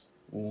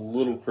 A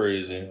little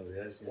crazy.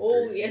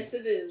 Yes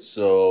it is.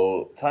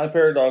 So, Time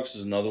Paradox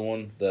is another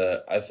one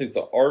that I think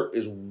the art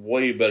is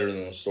way better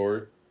than the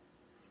story.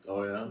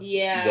 Oh, yeah?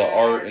 Yeah. The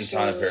art in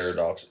Time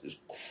Paradox is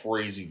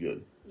crazy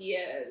good. Yeah,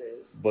 it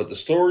is. But the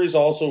story is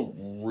also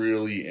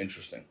really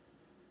interesting.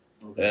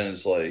 Okay. And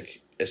it's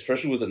like,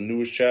 especially with the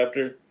newest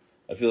chapter,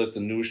 I feel like the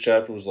newest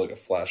chapter was like a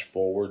flash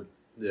forward.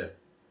 Yeah.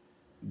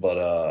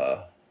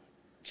 But,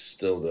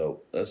 still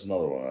dope. That's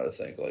another one I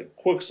think. Like,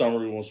 quick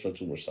summary, we won't spend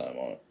too much time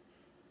on it.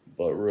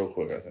 But real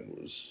quick, I think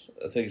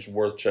it's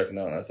worth checking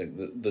out. And I think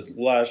the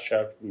last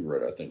chapter we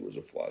read, I think was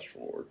a flash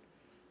forward.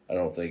 I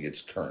don't think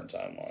it's current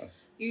timeline.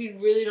 You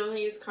really don't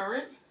think it's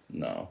current?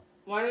 No.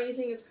 Why don't you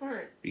think it's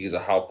current? Because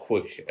of how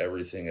quick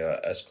everything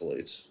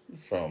escalates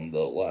from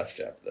the last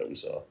chapter that we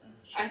saw.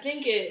 I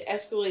think it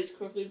escalates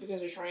quickly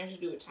because they're trying to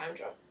do a time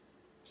jump.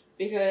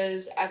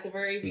 Because at the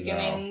very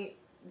beginning,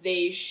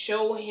 they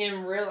show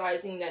him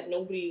realizing that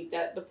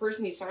the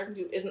person he's talking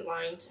to isn't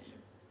lying to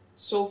him.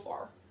 So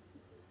far.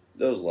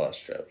 That was the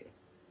last chapter.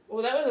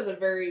 Well, that was at the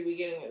very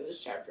beginning of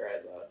this chapter, I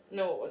thought.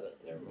 No, it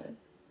wasn't. Never mind.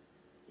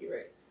 You're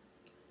right.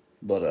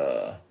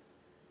 But,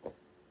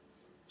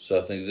 so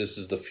I think this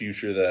is the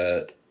future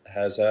that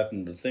has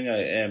happened. The thing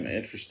I am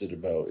interested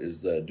about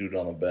is that dude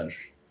on the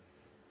bench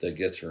that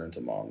gets her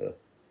into manga.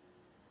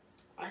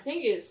 I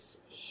think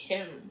it's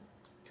him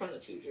from the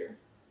future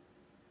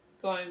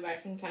going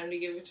back in time to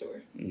give it to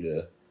her.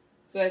 Yeah.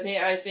 So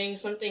I think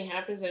something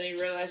happens and he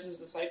realizes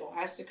the cycle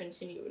has to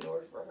continue in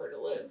order for her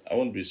to live. I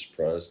wouldn't be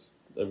surprised.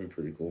 That'd be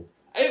pretty cool.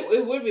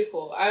 It would be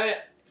cool. I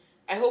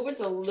hope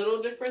it's a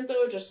little different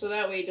though, just so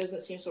that way it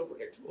doesn't seem so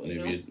predictable.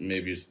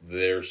 Maybe it's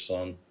their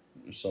son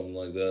or something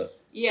like that.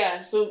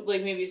 Yeah, so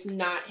like maybe it's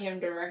not him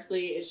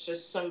directly. It's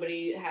just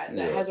somebody that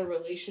has a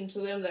relation to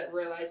them that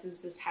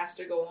realizes this has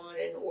to go on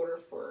in order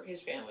for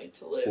his family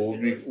to live. What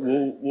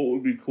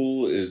would be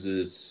cool is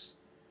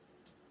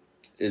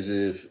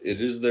if it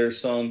is their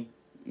son.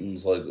 And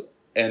it's like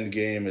end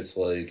game. It's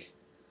like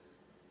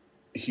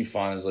he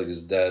finds like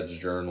his dad's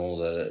journal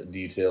that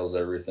details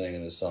everything,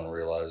 and his son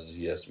realizes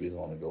he has to be the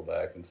one to go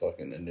back and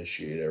fucking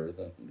initiate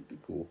everything. It'd be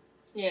cool.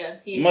 Yeah,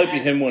 it might be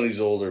him when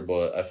he's older,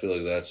 but I feel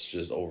like that's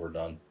just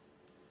overdone.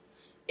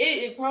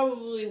 It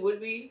probably would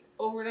be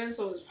overdone,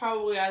 so it's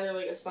probably either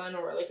like a son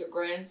or like a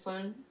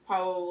grandson.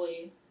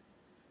 Probably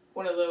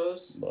one of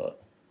those.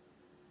 But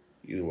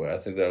either way, I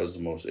think that was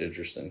the most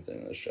interesting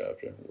thing in this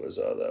chapter was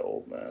that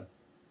old man.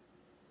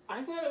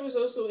 I thought it was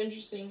also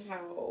interesting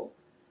how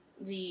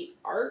the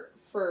art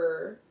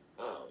for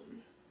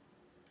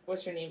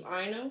what's her name?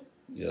 Aino?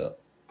 Yeah.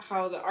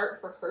 How the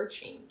art for her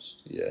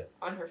changed. Yeah.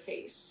 On her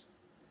face.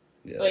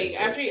 Yeah. Like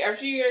after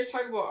you guys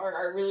talk about art,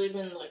 I've really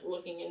been like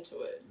looking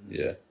into it.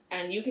 Yeah.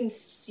 And you can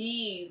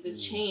see the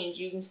change.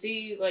 You can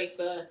see like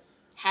the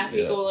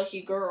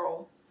happy-go-lucky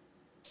girl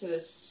to the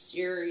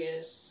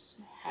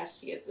serious, has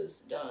to get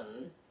this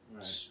done,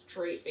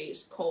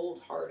 straight-faced,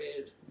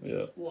 cold-hearted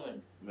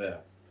woman. Yeah.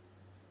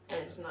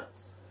 And it's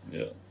nuts.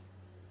 Yeah.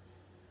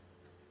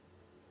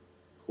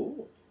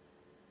 Cool.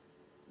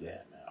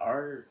 Yeah, man.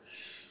 Art.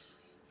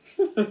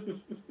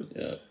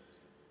 Yeah.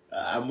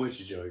 I'm with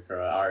you, Joey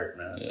Crow. Art,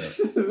 man. Yeah.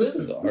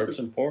 The art's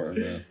important,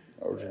 man.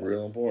 Art's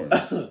real important.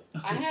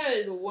 I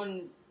had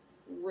one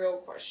real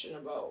question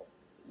about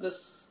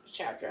this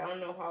chapter. I don't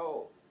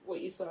know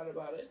what you thought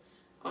about it.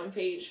 On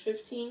page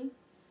 15,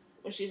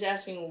 when she's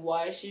asking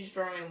why she's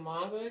drawing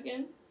manga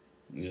again.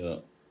 Yeah.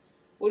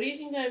 What do you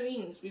think that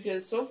means?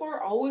 Because so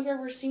far, all we've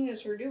ever seen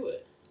is her do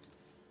it.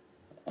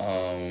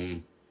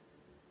 I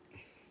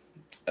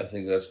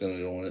think that's going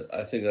to go in.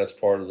 I think that's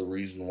part of the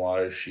reason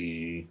why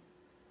she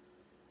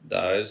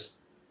dies.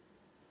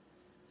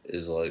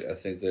 Is like, I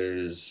think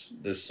there's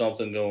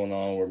something going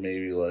on where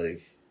maybe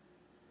like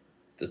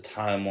the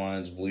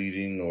timeline's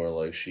bleeding, or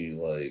like she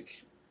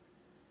like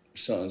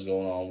something's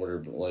going on with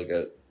her. Like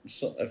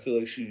I feel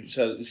like she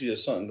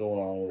has something going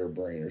on with her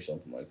brain or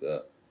something like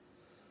that,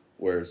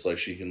 where it's like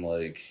she can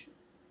like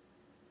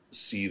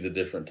see the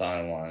different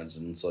timelines,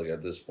 and it's like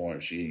at this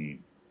point she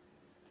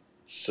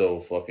so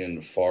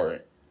fucking far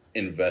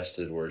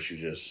invested where she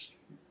just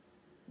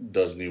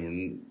doesn't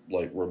even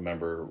like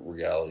remember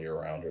reality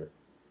around her.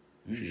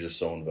 She's just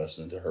so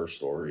invested into her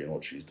story and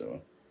what she's doing.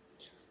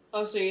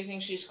 Oh, so you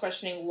think she's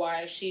questioning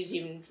why she's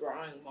even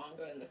drawing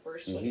manga in the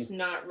first place?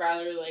 Not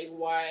rather like,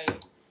 why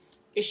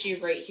is she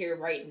right here,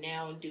 right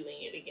now,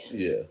 doing it again?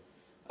 Yeah.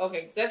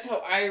 Okay, because that's how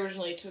I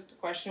originally took the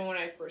question when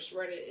I first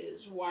read it,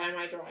 is why am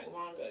I drawing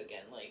manga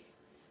again? Like,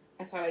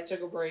 I thought I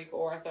took a break,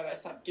 or I thought I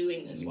stopped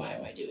doing this, why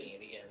am I doing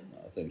it again?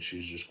 I think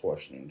she's just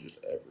questioning just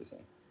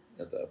everything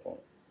at that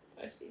point.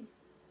 I see.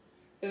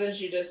 But then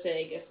she does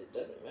say, I guess it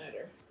doesn't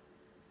matter.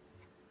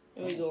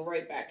 And we go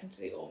right back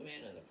into the old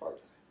man in the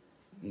park.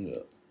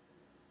 Yeah.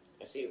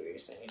 I see what you're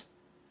saying.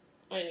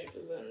 I know,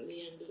 because then the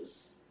end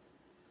is...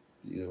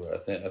 Yeah, I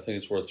think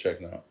it's worth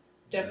checking out.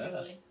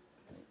 Definitely.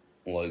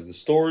 Yeah. Like, the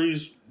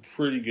story's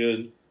pretty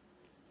good.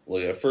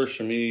 Like, at first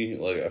for me,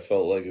 like, I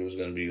felt like it was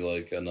going to be,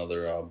 like,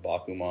 another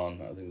Bakuman.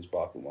 I think it's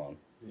Bakuman.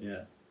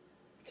 Yeah.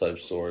 Type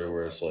story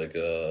where it's, like,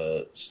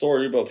 a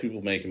story about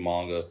people making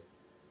manga.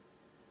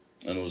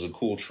 And it was a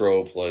cool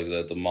trope, like,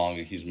 that the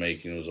manga he's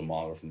making was a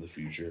manga from the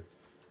future.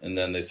 And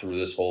then they threw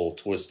this whole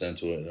twist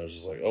into it, and I was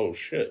just like, oh,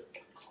 shit.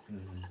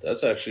 Mm-hmm.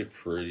 That's actually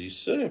pretty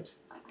sick.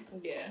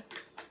 Yeah.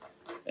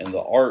 And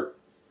the art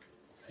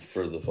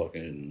for the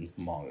fucking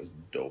manga is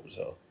dope as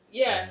hell.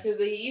 Yeah, because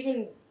they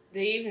even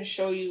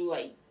show you,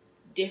 like,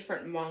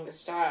 different manga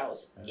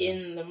styles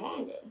in the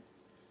manga.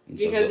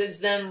 Because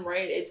it's them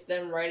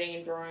writing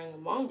and drawing the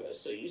manga,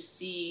 so you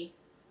see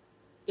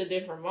the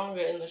different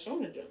manga in the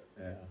shonen jump.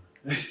 Yeah.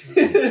 It's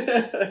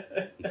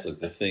like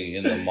the thing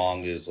in the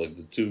manga is like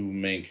the two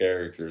main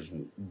characters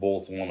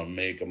both want to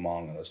make a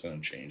manga that's going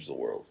to change the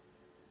world.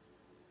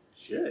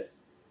 Shit.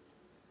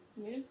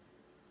 Yeah.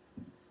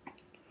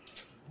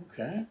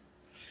 Okay.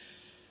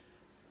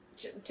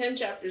 10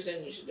 chapters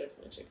in, you should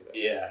definitely check it out.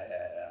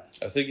 Yeah.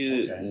 I think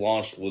it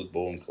launched with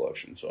Bone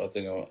Collection, so I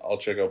think I'll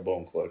check out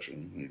Bone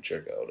Collection and you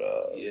check out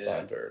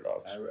Time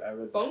Paradox. I read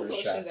the Bone first Collection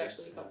is chapter.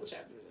 actually a couple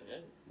chapters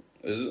ahead.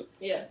 Is it?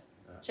 Yeah.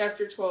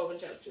 Chapter 12 and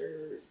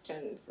chapter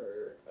 10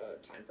 for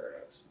Time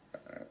Paradox.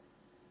 Alright.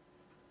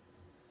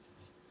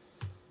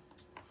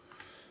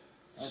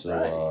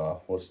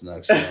 So, what's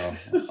next now?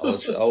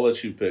 I'll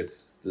let you pick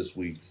this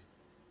week.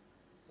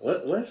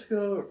 Let's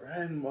go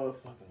right in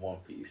motherfucking One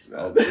Piece,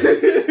 man. Okay.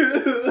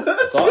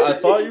 I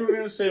thought you were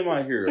going to say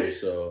My Hero,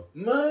 so...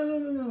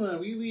 No.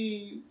 We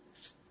leave...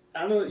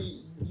 I know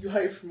you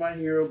hype for My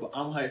Hero, but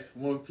I'm hype for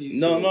One Piece.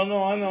 No,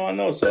 I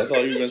know. So I thought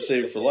you were going to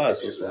save it for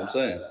last. That's what I'm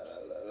saying.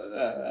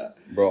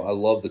 Bro, I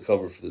love the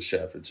cover for this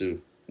chapter,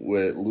 too.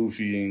 With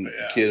Luffy and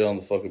Kid on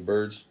the fucking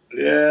birds.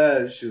 Yeah,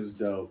 that shit was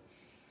dope.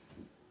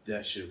 Man.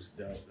 That shit was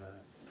dope.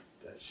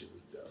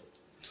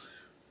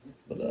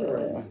 Let's go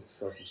right into this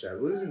fucking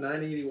chapter. What is it,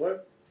 980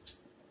 what?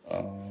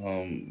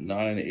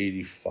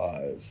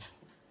 985.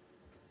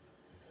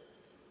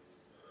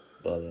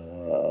 But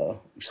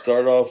we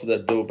start off with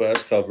that dope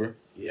ass cover.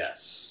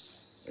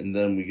 Yes. And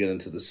then we get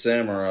into the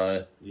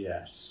samurai.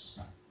 Yes.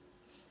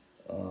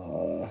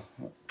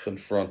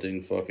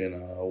 Confronting fucking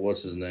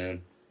what's his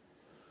name?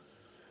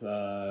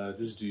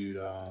 This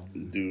dude.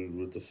 Dude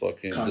with the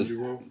fucking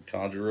Kanjuro.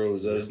 Kanjuro,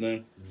 is that his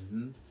name?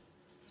 Mm-hmm.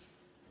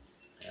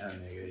 Yeah,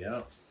 nigga.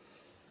 Yep.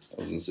 I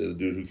was gonna say the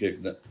dude who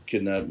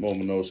kidnapped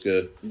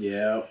Momonosuke.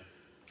 Yeah.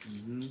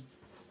 Mm-hmm.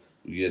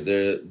 We get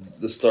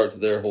the start to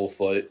their whole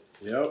fight.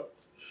 Yep.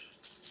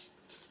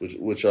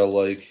 Which I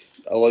like.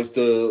 I like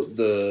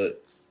the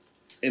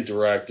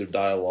interactive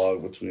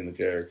dialogue between the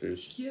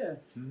characters. Yeah.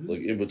 Mm-hmm.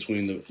 Like in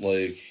between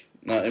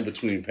not in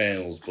between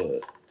panels,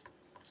 but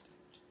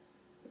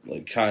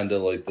like kind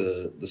of like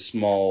the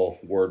small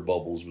word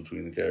bubbles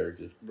between the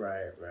characters.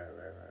 Right.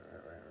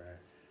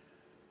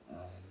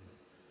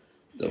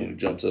 Then we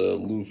jump to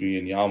Luffy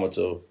and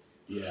Yamato.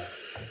 Yeah.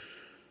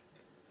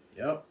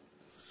 Yep.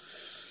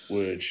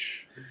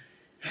 Which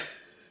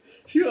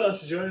She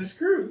wants to join his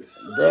crew.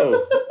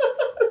 Bro.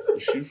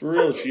 She for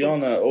real. She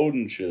on that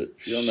Odin shit.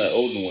 She on that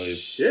Odin wave.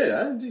 Shit,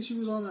 I didn't think she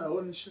was on that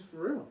Odin shit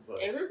for real. But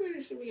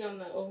Everybody should be on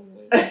that Odin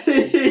wave.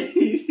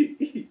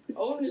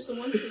 Odin is the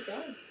one true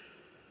god.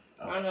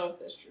 I don't know if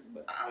that's true,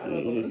 but I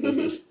don't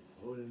know.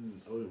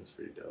 Odin was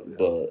pretty dope. Yeah.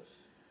 But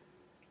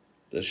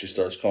then she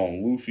starts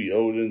calling Luffy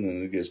Odin,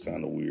 and it gets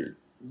kind of weird.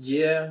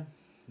 Yeah.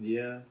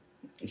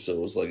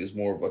 So it's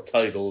more of a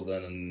title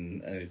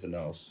than anything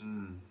else.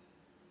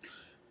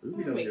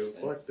 Luffy don't give a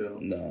fuck though.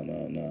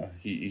 No.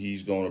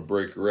 He's going to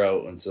break her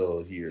out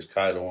until he hears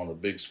Kaido on the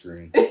big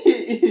screen.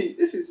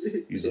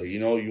 He's like,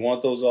 you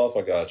want those off?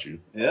 I got you.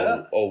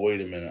 Yeah. Oh,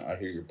 wait a minute. I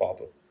hear your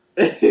papa.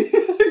 Wait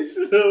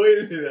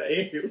a minute, I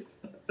hear you.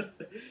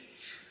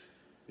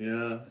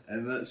 Yeah,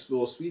 and that's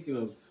speaking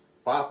of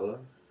Papa,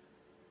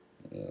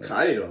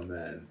 Kaido,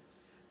 man,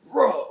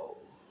 bro,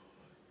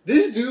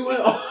 this dude went.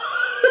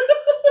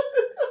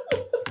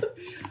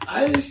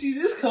 I didn't see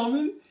this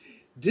coming.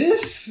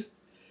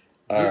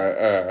 All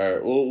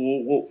right.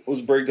 We'll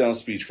let's break down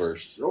speech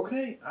first.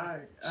 Okay, all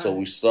right. So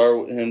we start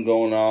with him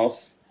going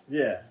off.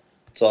 Yeah.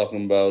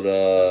 Talking about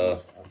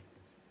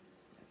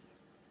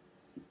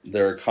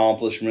their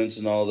accomplishments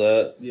and all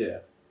that. Yeah.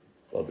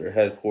 About their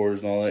headquarters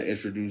and all that.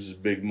 Introduces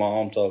Big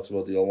Mom. Talks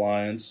about the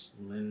alliance.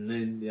 And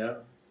then, yeah.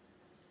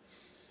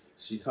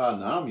 She caught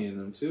Nami in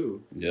them,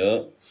 too.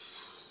 Yeah.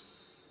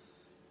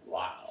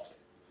 Wow.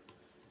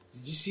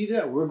 Did you see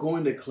that? We're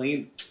going to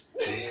claim...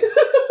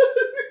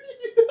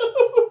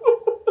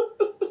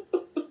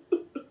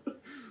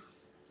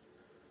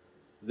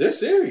 They're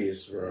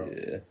serious, bro.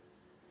 Yeah.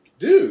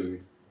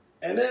 Dude.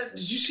 And then,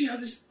 did you see how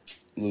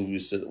this... Luffy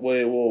said,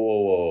 wait,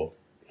 whoa.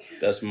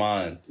 That's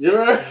mine. You're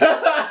right.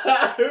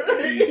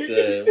 He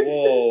said,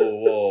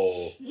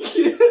 whoa.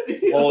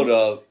 Hold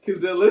up.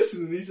 Because they're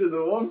listening. He said,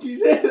 the One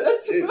Piece head,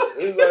 that's right.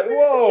 It's like,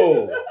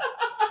 whoa.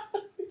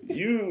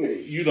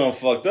 You done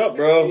fucked up,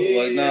 bro.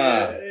 Yeah, like, nah.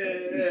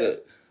 Yeah. He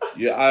said,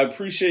 yeah, I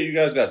appreciate you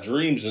guys got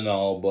dreams and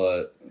all,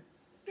 but...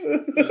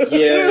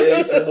 yeah,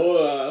 he said, hold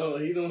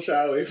on. He don't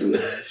shy away from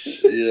that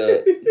shit.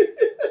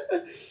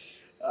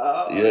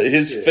 Yeah,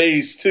 his shit.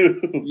 face, too.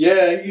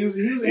 Yeah, he was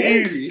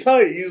angry. He's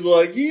tight. He's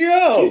like,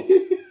 yo.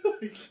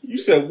 You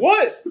said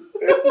what?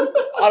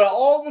 Out of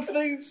all the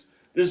things,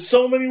 there's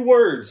so many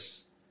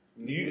words.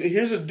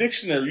 Here's a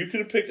dictionary. You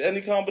could have picked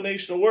any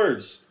combination of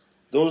words.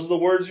 Those are the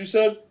words you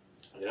said?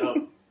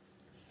 Yep.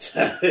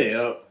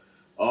 Yep.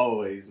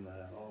 Always,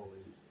 man.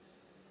 Always.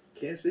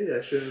 Can't say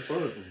that shit in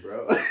front of him,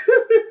 bro.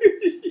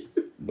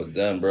 But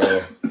then,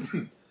 bro.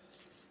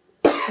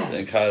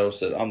 Then Kaido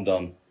said, I'm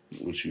done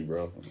with you,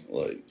 bro.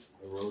 Like,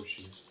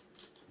 Orochi.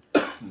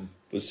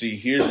 but see,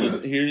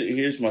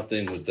 here's my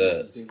thing with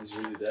that. You think he's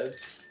really dead?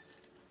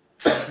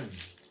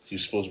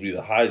 He's supposed to be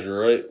the Hydra,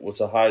 right? What's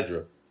a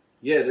Hydra?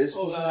 Yeah, they're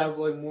supposed to have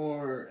like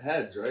more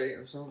heads, right,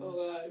 or something.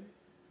 Oh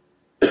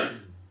god.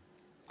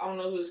 I don't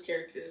know who his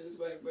character is,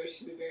 but everybody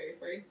should be very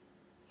afraid.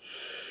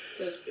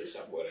 Just based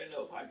off what I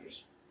know of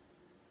Hydras.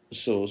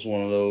 So it's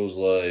one of those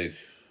like,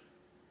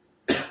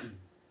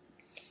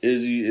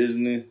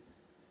 isn't he?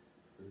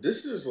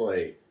 This is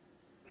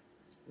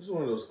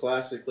one of those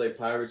classic like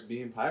pirates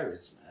being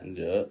pirates, man.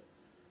 Yeah.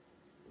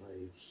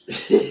 Like,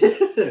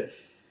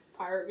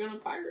 Pirate gonna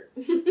pirate.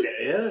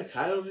 yeah,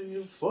 Kaido didn't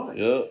give a fuck.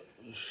 Yeah.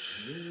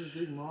 Here's his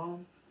Big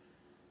Mom.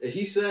 And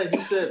he said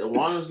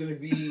Wano's gonna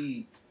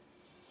be.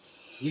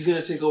 He's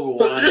gonna take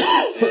over Wano,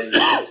 and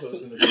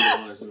Yamato's gonna be the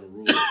one that's gonna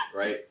rule it,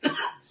 right?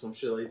 Some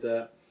shit like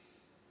that.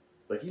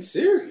 Like, he's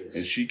serious.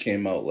 And she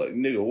came out like,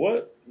 nigga,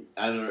 what?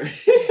 I know.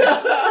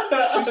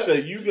 She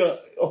said, you got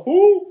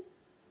who?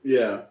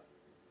 Yeah.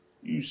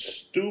 You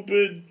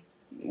stupid.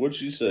 What'd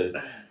she say?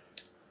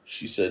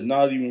 She said,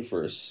 not even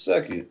for a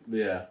second.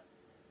 Yeah.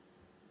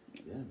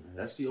 Yeah, man.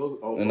 That's the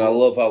old. And I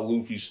love how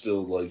Luffy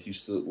still, like,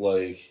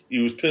 he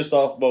was pissed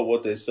off about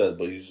what they said,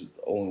 but he's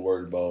only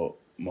worried about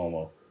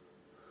Momo.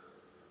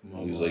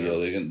 He's like, yo,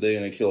 they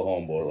gonna kill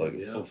Homeboy. Like,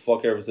 yeah.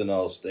 Fuck everything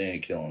else, they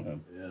ain't killing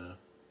him. Yeah.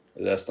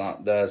 That's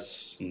not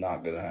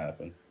gonna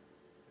happen.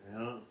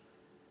 Yeah.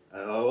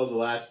 I love the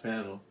last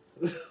panel.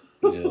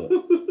 Yeah.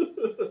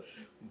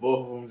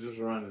 Both of them just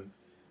running.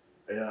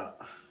 Yeah.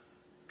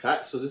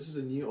 So this is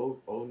the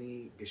new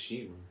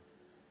Onigashima.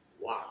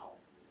 Wow.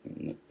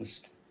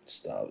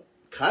 Stop it.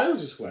 Kaido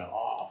just went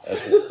off.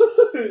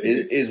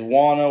 Is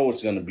Wano?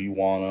 It's gonna be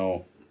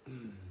Wano.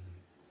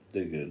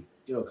 They're good.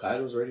 Yo,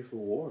 Kaido's ready for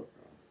war, bro.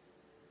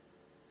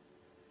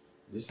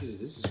 This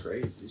is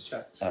crazy. This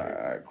chapter's All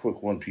right,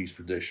 quick One Piece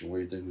prediction. Where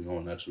do you think we're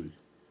going next week?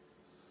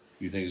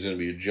 You think it's gonna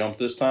be a jump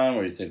this time,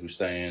 or you think we're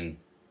staying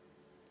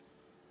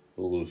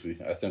with Luffy?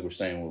 I think we're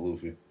staying with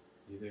Luffy.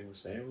 Do you think we're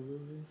staying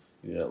with Luffy?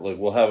 Yeah, like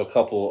we'll have a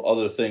couple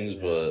other things,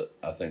 but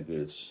I think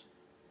it's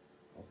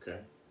okay.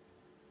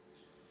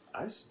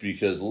 I see.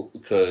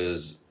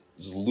 because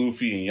it's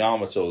Luffy and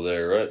Yamato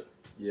there, right?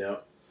 Yeah.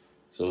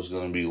 So it's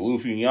gonna be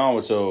Luffy and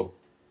Yamato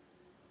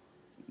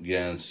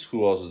against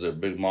who else is there?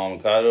 Big Mom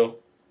and Kaido.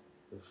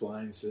 The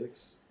Flying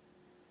Six.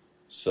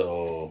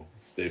 So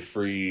if they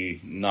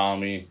free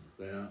Nami.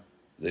 Yeah.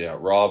 They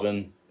got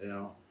Robin.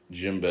 Yeah.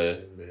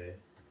 Jinbei.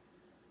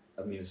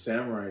 I mean, the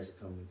samurais are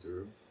coming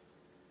through.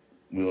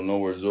 We don't know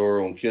where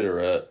Zoro and Kid are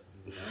at.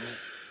 You know?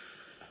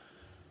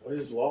 What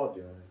is Law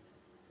doing?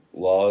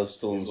 Law is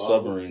still in the Law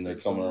submarine. They're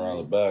coming around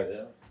the back.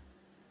 Yeah.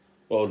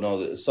 Oh,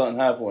 no, something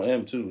happened with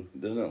him, too.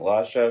 Didn't it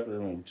last chapter?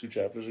 Maybe 2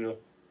 chapters ago?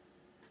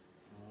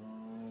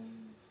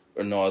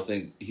 Or no, I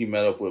think he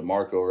met up with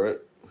Marco, right?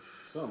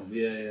 Something.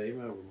 Yeah, he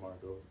met up with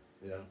Marco.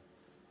 Yeah.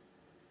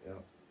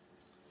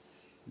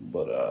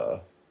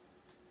 But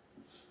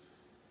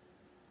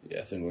yeah,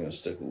 I think we're gonna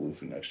stick with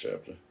Luffy next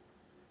chapter.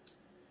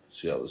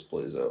 See how this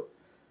plays out.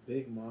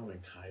 Big Mom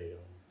and Kaido.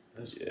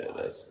 That's wild.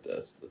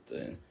 That's the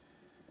thing.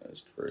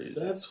 That's crazy.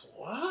 That's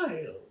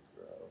wild,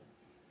 bro.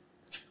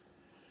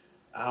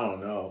 I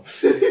don't know.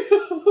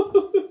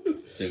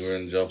 Think we're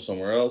gonna jump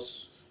somewhere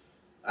else?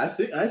 I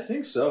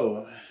think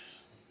so. I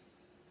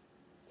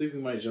think we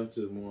might jump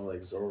to more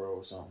like Zoro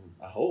or something.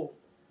 I hope,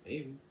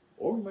 maybe,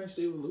 or we might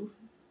stay with Luffy.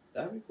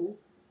 That'd be cool.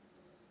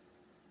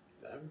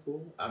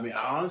 I mean,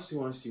 I honestly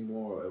want to see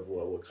more of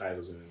what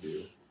Kaido's gonna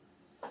do.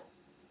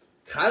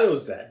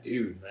 Kaido's that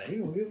dude, man. He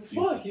don't give a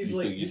fuck. He's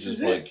like, this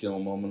is like it. kill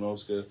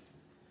Momonosuke.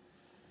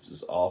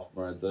 Just off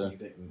right there. You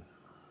think?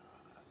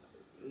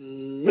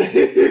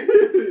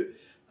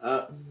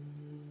 I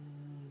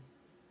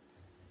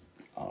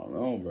don't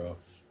know, bro.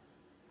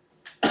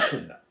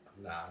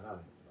 Nah,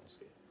 not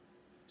Momonosuke.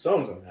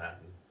 Something's gonna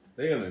happen.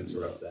 They're gonna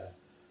interrupt that.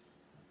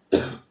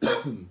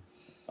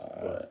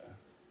 Alright.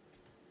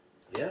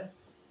 Yeah.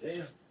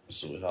 Damn.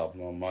 So we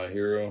hopping on My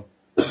Hero.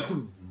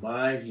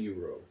 My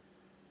Hero.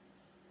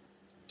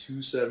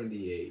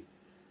 278.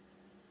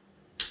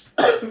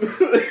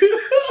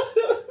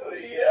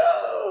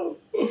 Yo.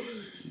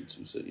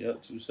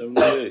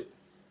 278.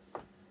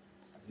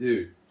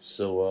 Dude.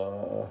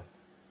 So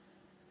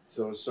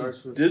it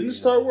starts with didn't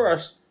start where I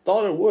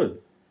thought it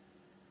would.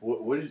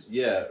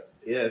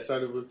 It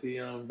started with the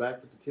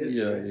back with the kids.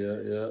 Yeah, right?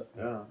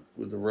 yeah.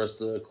 With the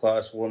rest of the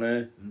class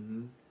 1A.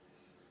 Mm-hmm.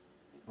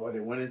 Boy, they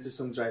went into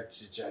some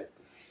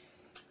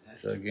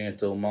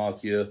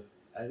Gigantomachia.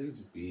 That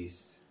dude's a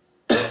beast.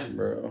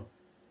 Bro.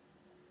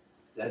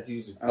 That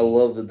dude's a beast. I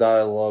love the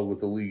dialogue with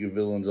the League of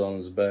Villains on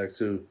his back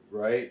too.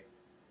 Right.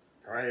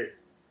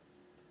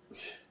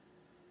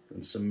 And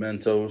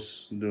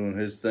Cementos doing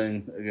his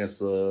thing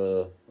against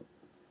I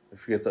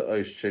forget the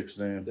ice chick's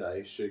name. The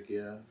ice chick,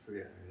 yeah. I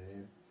forget her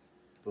name.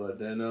 But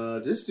then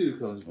this dude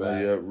comes back. Oh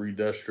yeah,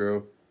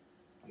 Redestro.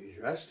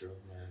 Redestro,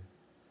 man.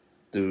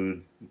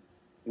 Dude,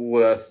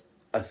 what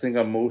I think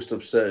I'm most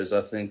upset is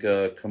I think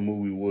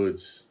Kamui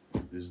Woods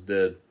is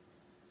dead.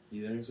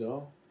 You think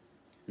so?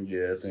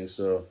 Yeah, I think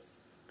so.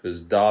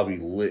 Because Dobby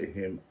lit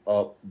him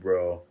up,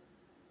 bro.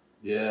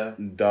 Yeah.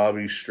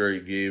 Dobby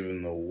straight gave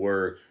him the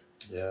work.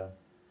 Yeah.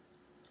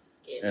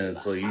 And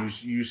it's like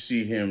you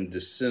see him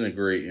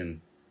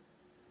disintegrating.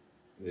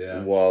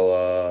 Yeah.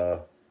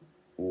 While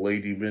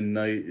Lady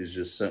Midnight is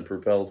just sent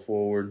propelled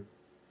forward.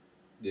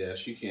 Yeah,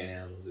 she can't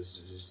handle this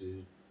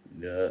dude.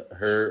 Yeah,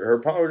 her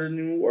power didn't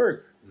even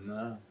work.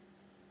 Nah.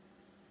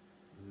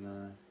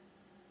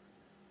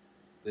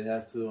 They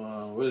have to,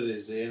 what it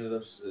is, they ended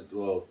up,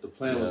 the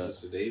plan was to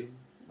sedate him,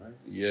 right?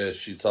 Yeah,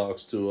 she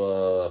talks to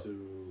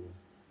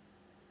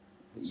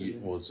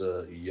what's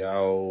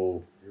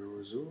Yao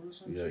Yorozu or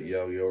something? Yeah,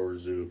 Yao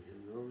Yorozu.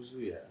 Yorozu,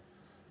 yeah.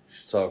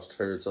 She talks to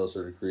her, tells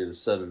her to create a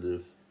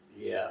sedative.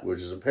 Yeah.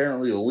 Which is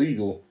apparently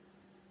illegal.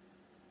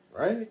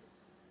 Right?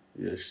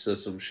 Yeah, she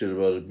says some shit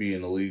about it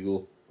being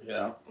illegal.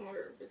 Yeah.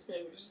 Or if it's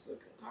maybe just a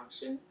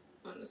concoction,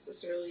 not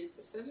necessarily it's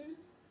a sedative.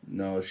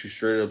 No, she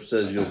straight up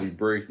says you'll be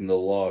breaking the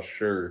law,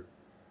 sure.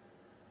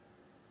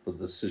 But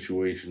the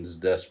situation's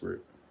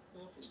desperate.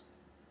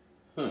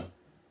 Huh.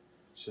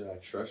 Should I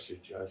trust your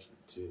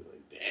judgment too?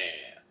 Like,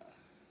 damn.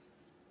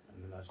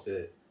 And then that's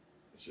it.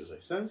 She was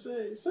like,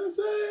 Sensei! There's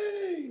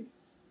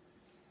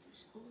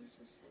always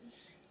a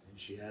sensei. And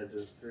she had to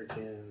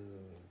freaking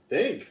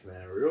think,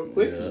 man, real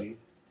quickly. Yeah.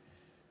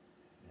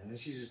 And then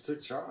she just took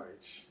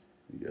charge.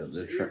 Yeah,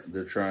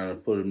 they're trying to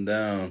put him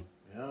down.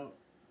 Yeah.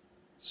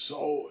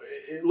 So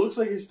it looks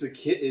like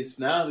it's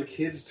now the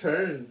kids'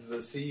 turns to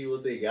see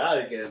what they got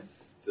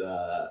against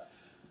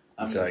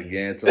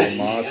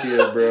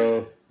Gigantomachia,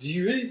 bro. Do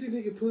you really think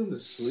they could put him to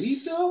sleep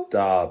though?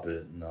 Stop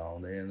it.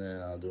 No, they're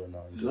not doing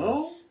nothing.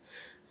 No?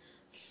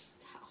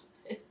 Stop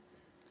it.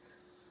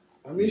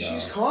 I mean,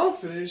 she's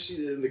confident.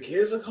 The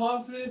kids are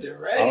confident. They're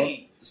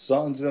ready.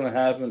 Something's gonna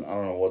happen. I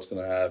don't know what's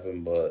gonna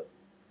happen, but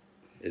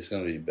it's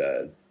gonna be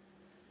bad.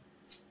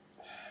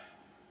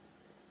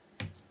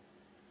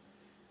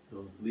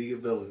 League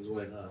of Villains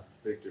win,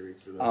 victory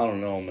for them. I don't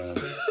know, man.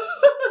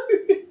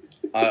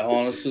 I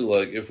honestly,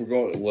 if we're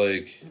going,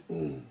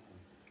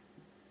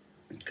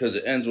 because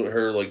it ends with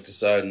her,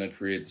 deciding to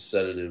create the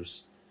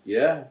sedatives.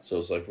 Yeah. So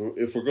it's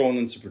if we're going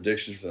into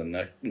predictions for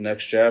the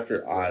next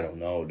chapter, I don't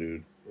know,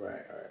 dude.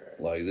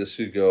 Right. This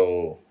could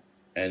go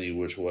any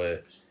which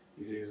way.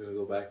 You think it's going to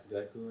go back to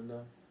Deku and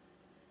them?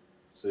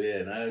 So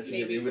yeah, now that you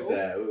hit me with Maybe.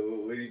 that,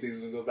 what do you think it's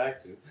going to go back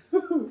to?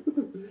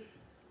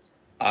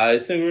 I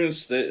think we're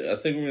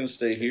gonna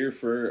stay here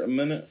for a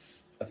minute.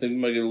 I think we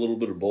might get a little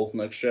bit of both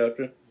next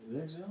chapter. You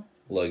think so?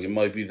 It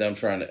might be them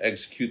trying to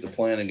execute the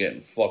plan and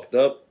getting fucked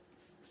up,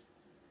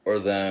 or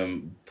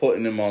them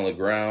putting him on the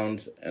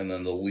ground and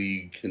then the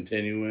League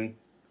continuing.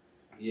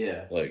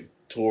 Yeah.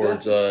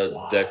 Towards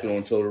Deku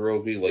and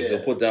Todoroki. Yeah.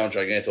 They'll put down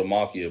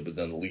Gigantomachia, but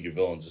then the League of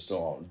Villains is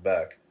still on his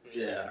back.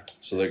 Yeah.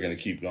 So they're gonna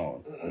keep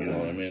going. You know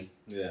what I mean?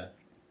 Yeah.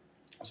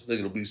 So I think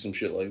it'll be some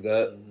shit like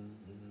that. Mm-hmm.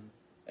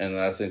 And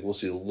I think we'll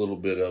see a little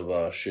bit of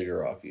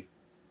Shigaraki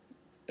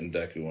and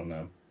Deku and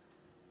them.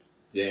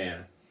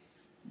 Damn.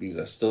 Because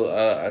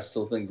I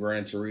still think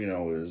Gran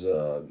Torino is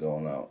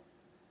going out.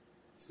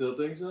 Still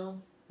think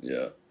so?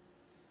 Yeah.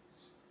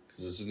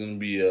 Because this is going to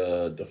be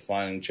a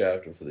defining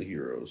chapter for the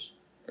heroes.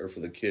 Or for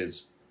the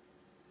kids.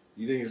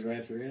 You think it's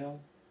Gran Torino?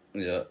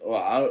 Yeah.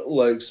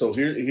 Well,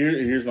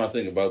 here's my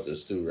thing about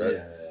this too, right?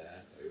 Yeah.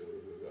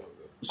 Go.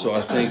 So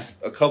I think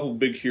a couple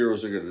big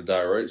heroes are going to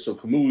die, right? So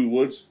Kamui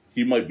Woods,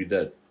 he might be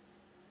dead.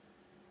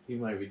 He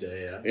might be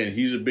dead, yeah. And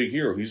he's a big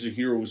hero. He's a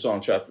hero we saw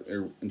in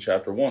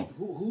chapter 1.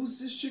 Who's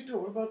this chick though?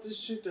 What about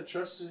this chick that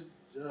trusted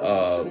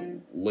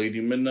Lady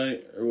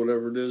Midnight or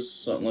whatever it is,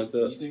 something like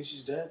that? You think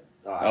she's dead?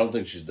 I don't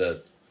think she's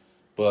dead.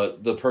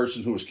 But the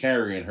person who was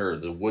carrying her,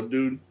 the wood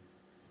dude,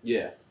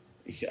 yeah,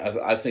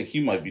 I think he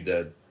might be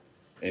dead.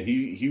 And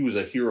he was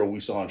a hero we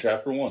saw in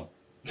chapter 1.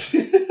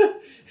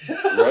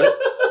 Right?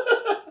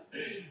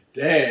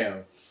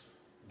 Damn.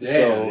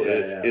 So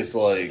it's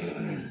like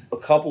a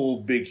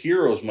couple big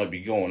heroes might be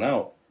going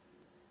out,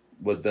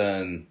 but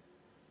then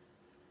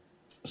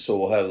so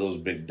we'll have those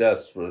big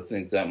deaths. But I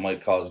think that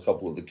might cause a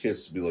couple of the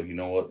kids to be like, you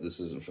know what, this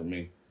isn't for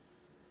me.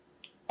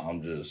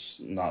 I'm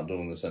just not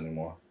doing this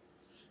anymore.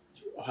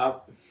 I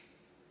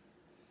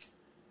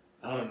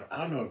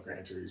don't know if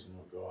Gran Turismo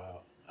will go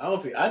out.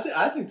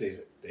 I think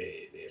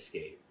they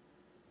escape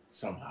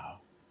somehow.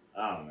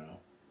 I don't know.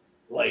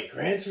 Like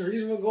Gran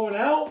Turismo going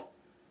out.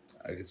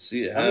 I could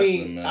see it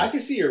happening, man. I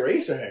could see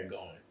Eraserhead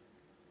going.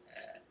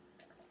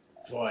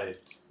 But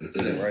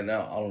right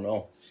now, I don't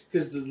know.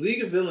 Because the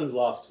League of Villains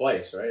lost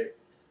twice, right?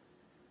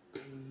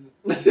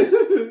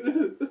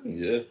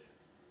 Yeah.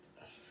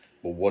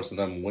 But what's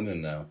them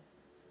winning now?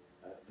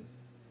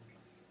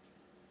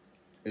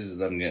 Is it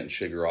them getting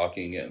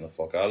Shigaraki and getting the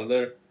fuck out of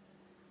there?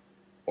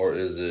 Or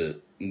is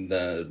it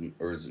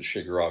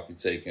Shigaraki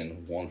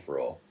taking one for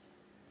all?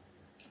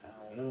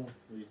 I don't know.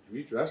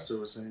 We Dresser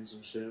was saying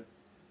some shit.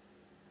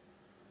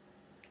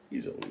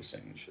 He's always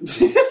saying shit.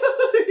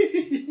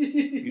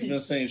 He's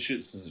been saying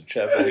shit since the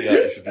chapter he got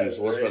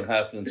introduced. What's been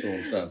happening to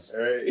him since?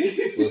 Right.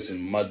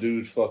 Listen, my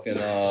dude fucking,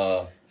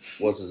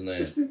 what's his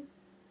name?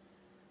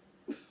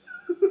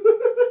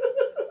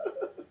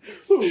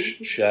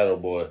 Shadow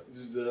Boy.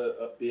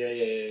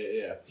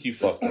 Yeah. He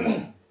fucked him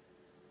up.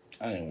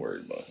 I ain't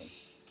worried about him.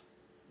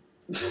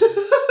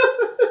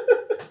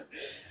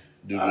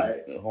 Dude,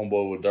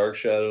 homeboy with Dark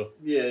Shadow.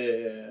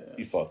 Yeah.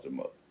 He fucked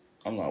him up.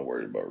 I'm not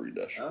worried about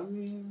Redash. I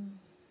mean,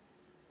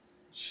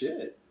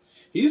 shit.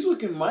 He's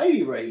looking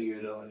mighty right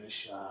here, though, in this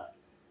shot.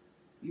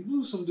 He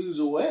blew some dudes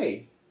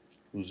away.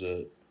 Who's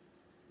that?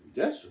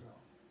 Destro.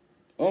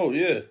 Oh,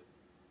 yeah.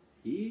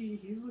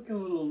 He's looking a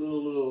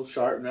little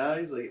sharp now.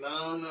 He's like,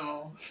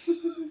 no.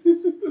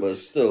 But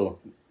still,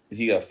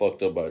 he got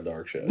fucked up by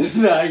Dark Shadow.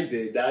 Nah, he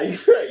did. Nah,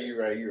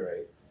 you're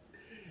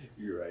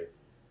right.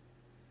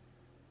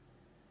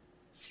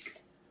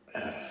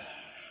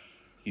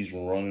 He's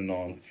running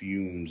on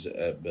fumes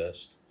at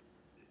best.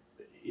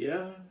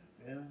 Yeah.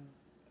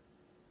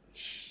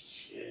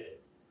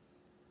 Shit.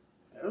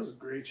 That was a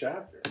great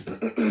chapter.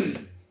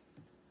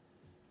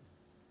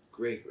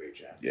 Great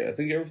chapter. Yeah, I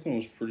think everything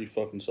was pretty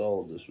fucking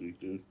solid this week,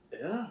 dude.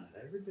 Yeah,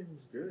 everything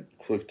was good.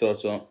 Quick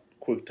touch on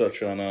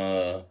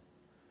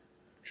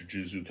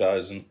Jujutsu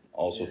Kaisen.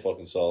 Also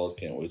fucking solid.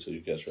 Can't wait till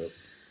you catch up.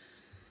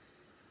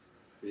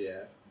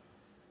 Yeah.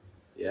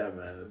 Yeah,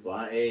 man.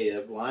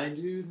 That blind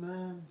dude,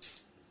 man.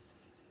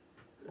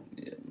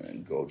 Yeah,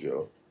 man.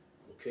 Gojo.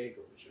 Okay,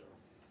 Gojo.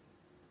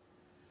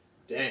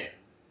 Damn.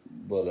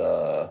 But,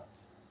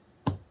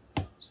 I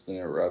think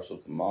that wraps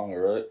up the manga,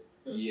 right?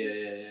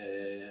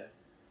 Yeah.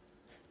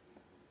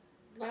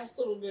 Last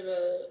little bit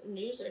of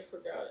news I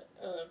forgot.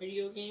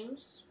 Video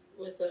games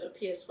with a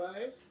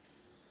PS5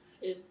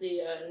 is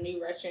the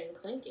new Ratchet and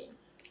Clank game.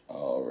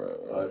 Oh, right.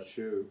 Oh,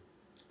 true.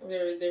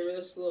 They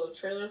released a little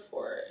trailer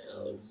for it,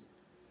 and it looks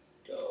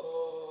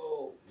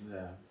dope.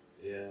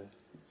 Yeah.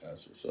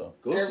 That's what's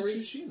up. Ghost of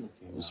Tsushima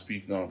came out.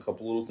 Speaking on a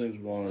couple little things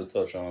we wanted to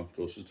touch on.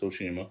 Ghost of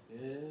Tsushima.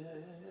 Yeah.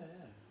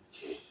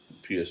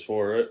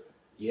 PS4, right?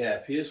 Yeah,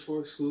 PS4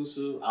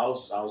 exclusive. I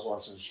was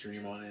watching a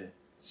stream on it.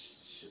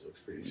 She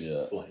looks pretty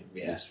flame.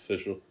 Yeah. It's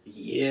official.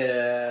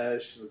 Yeah,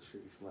 she looks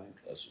pretty flame.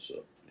 That's what's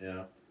up.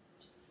 Yeah.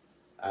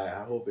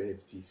 I hope it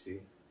hits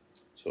PC.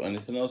 So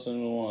anything else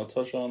anyone want to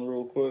touch on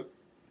real quick?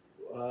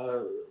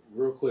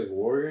 Real quick,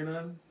 Warrior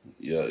Nun?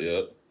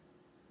 Yeah.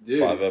 Dude,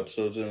 5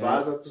 episodes in.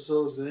 5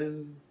 episodes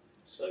in.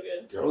 So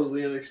good.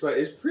 Totally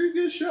unexpected. It's a pretty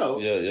good show.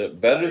 Yeah.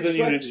 Better than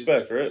you'd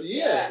expect, right?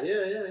 Yeah.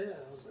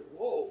 I was like,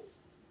 whoa.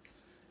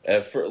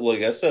 At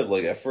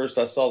first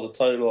I saw the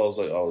title, I was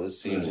like, oh,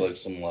 this seems like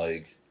some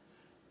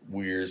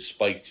weird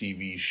Spike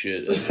TV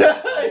shit.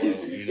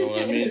 You know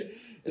what I mean?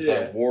 It's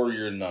like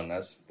Warrior Nun.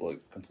 That's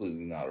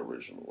completely not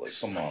original.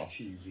 Come on.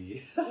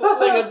 TV.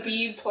 Like a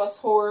B+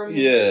 horror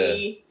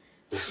movie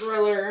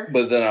thriller.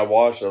 But then I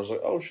watched it, I was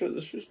like, oh shit,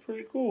 this shit's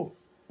pretty cool.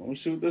 Let me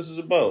see what this is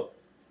about.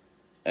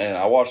 And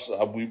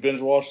we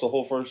binge watched the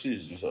whole first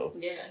season, so.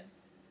 Yeah.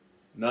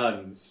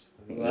 nuns.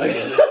 Like,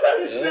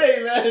 Yeah.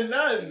 say, man,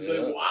 nuns. Yeah.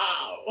 Like,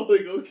 wow.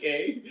 Like,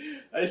 okay.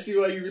 I see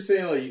why you were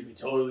saying, like, you'd be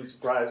totally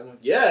surprised. I'm like,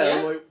 yeah.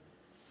 I'm like,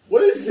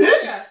 what is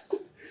this?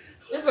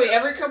 It's like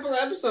every couple of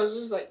episodes,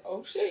 it's like,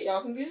 oh shit,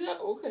 y'all can do that?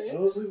 Okay. I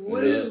was like,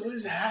 what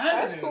is happening?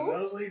 That's cool. I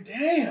was like,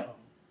 damn.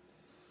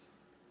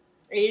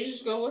 And you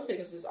just go with it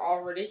because it's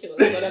all ridiculous,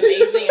 but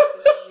amazing at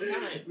the same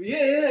time.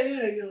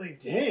 Yeah. You're like,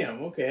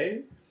 damn,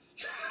 okay.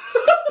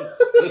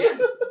 Yeah.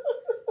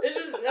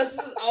 That's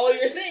just all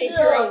you're saying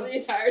throughout the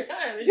entire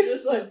time. It's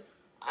just like,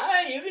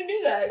 alright, you can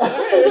do that. Go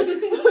ahead.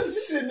 I was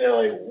just sitting there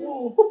like,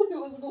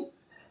 whoa.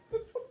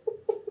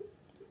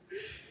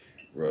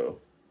 Bro.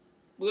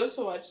 We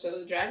also watched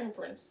The Dragon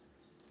Prince.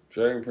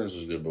 Dragon Prince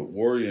was good, but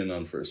Warrior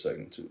Nun for a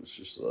second too. It's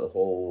just a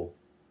whole.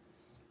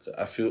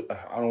 I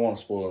don't want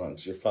to spoil it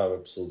because you're 5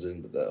 episodes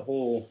in, but that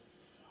whole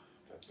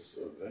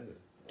Episodes in.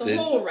 The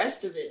whole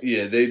rest of it.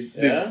 Yeah, they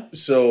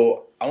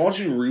so I want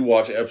you to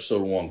rewatch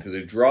episode 1 because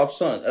they dropped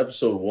something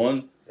episode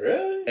 1.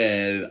 Really?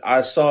 And I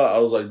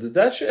was like, did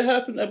that shit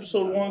happen in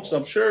episode 1? Because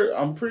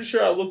I'm pretty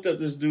sure I looked at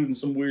this dude and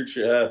some weird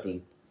shit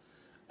happened.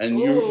 And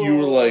you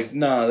were like,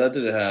 nah, that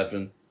didn't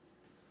happen.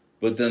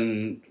 But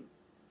then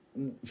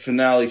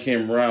finale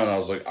came around, I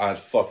was like, I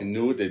fucking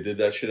knew it. They did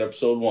that shit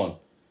episode 1.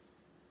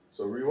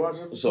 So rewatch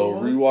episode So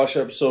 1?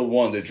 rewatch episode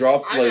 1. They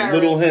dropped like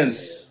little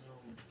hints.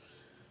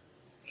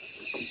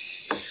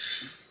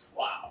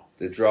 Wow.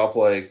 They drop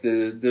like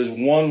there's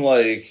one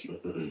like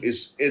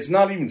it's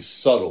not even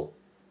subtle,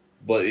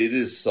 but it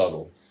is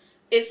subtle.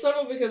 It's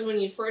subtle because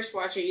when you first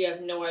watch it, you have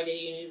no idea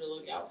you need to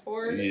look out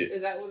for it. Yeah.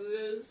 Is that what it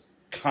is?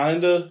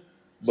 Kinda,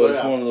 but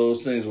it's one of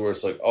those things where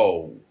it's like,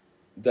 oh,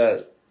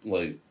 that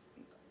like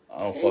I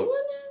don't fuck.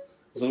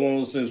 It's like one of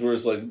those things where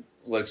it's like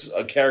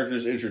a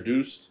character's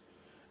introduced,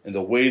 and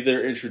the way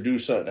they're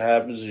introduced, something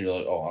happens, and you're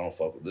like, oh, I don't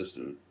fuck with this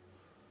dude.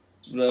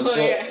 And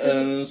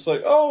it's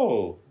like,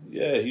 oh,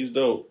 yeah, he's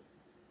dope.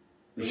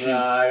 I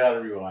gotta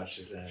rewatch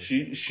this.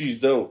 She's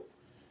dope.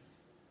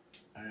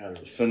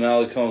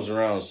 Finale comes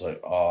around, it's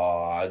like,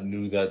 oh, I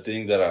knew that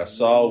thing that I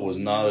saw was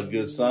not a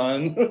good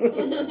sign. I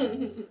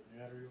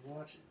gotta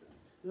rewatch it.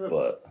 Then.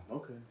 But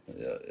okay,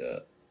 yeah.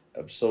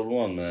 Episode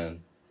 1,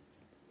 man,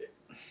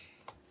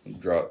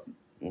 drop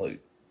like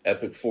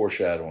epic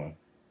foreshadowing.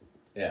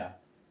 Yeah,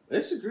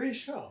 it's a great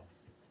show.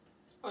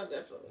 Oh,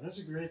 definitely. That's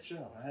a great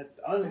show.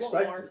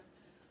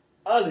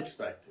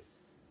 Unexpected.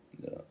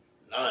 Yeah.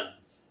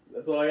 Nuns.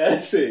 That's all I gotta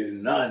say is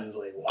nuns.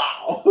 Like,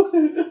 wow.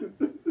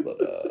 But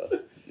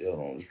the other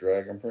one was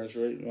Dragon Prince,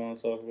 right? You want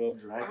to talk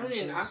about? I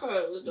thought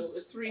it was dope. It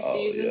was 3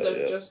 seasons of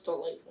just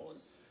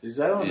delightfulness. Is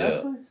that on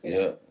Netflix?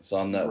 Yeah, it's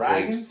on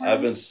Netflix.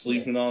 I've been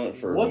sleeping on it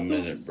for a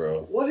minute,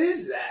 bro. What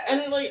is that?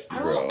 And like, I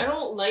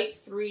don't like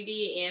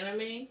 3D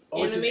anime.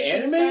 Oh, it's an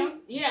anime? Style.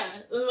 Yeah,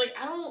 and like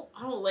I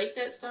don't like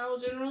that style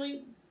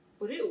generally,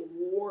 but it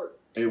worked.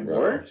 It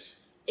works.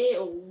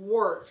 It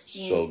works.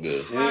 So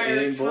good.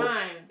 Entire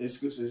time. It's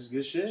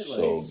good shit.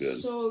 So like, good.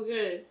 So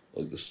good.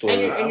 Like the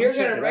story. And you're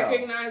gonna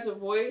recognize a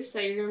voice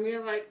that you're gonna be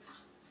like, oh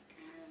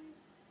my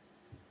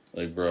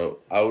god. Like, bro,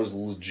 I was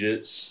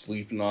legit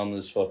sleeping on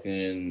this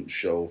fucking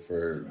show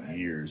for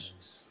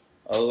years.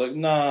 I was like,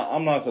 nah,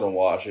 I'm not gonna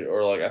watch it.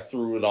 Or like I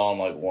threw it on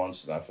like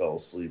once and I fell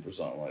asleep or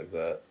something like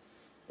that.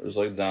 It was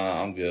like,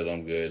 nah, I'm good.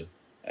 And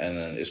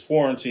then it's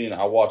quarantine.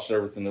 I watched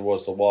everything there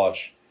was to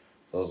watch.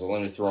 So I was like,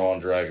 let me throw on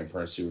Dragon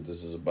Prince, see what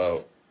this is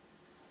about.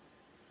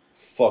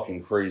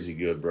 Fucking crazy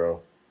good,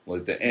 bro.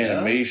 Like, the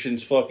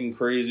animation's fucking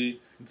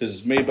crazy. Because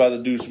it's made by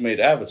the dudes who made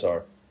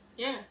Avatar.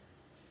 Yeah.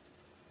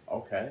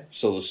 Okay.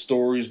 So the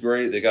story's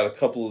great. They got a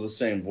couple of the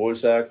same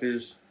voice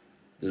actors.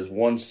 There's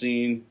one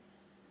scene.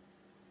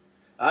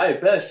 I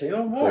bet. Say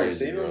no more.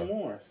 Crazy, Say bro. no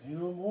more. Say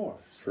no more.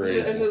 Crazy.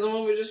 Is it the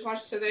one we just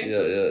watched today?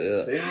 Yeah.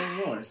 Say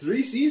no more. It's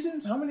 3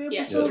 seasons? How many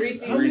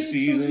episodes? Yeah, 3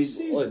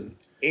 seasons. Like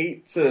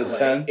 8 to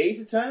 10. 8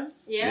 to 10?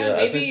 Yeah,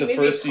 maybe, I think the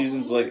first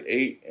season's like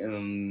 8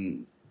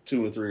 and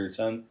 2 and 3 are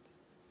 10.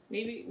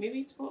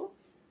 Maybe 12?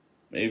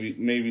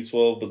 Maybe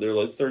 12, but they're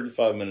like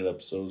 35-minute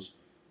episodes.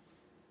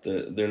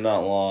 They're not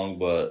long,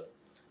 but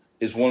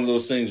it's one of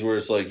those things where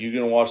it's like you're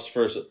gonna watch the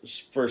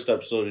first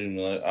episode and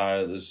you're like, all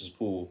right, this is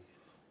cool.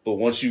 But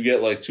once you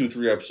get like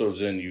 2-3 episodes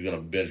in, you're gonna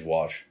binge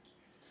watch.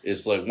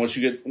 It's like once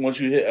you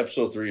hit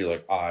episode 3, you're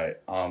like, all right,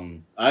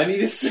 I need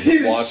to see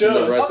this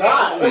show. The rest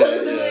Stop.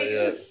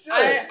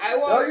 I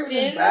walked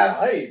in. Bad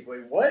hype.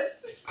 Like what?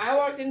 I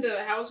walked into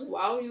the house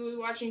while he was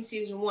watching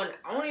season 1.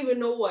 I don't even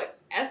know what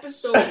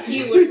episode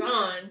he was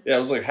on. Yeah, I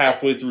was like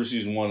halfway through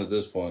season 1 at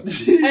this point.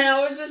 And I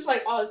was just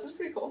like, oh, this is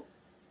pretty cool.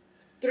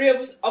 3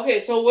 episodes.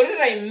 Okay, so what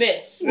did I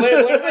miss? What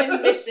am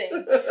I missing?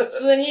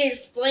 So then he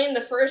explained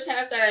the first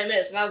half that I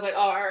missed, and I was like,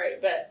 oh,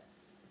 alright, bet.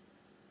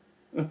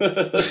 And I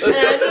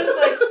just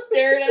like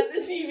stared at the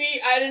TV.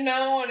 I did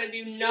not want to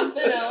do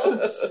nothing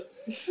else.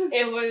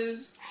 It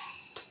was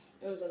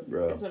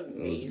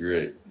amazing. It was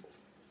great.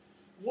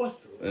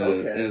 What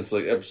the? And it's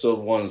like episode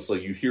 1, it's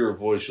like you hear a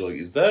voice, you're like,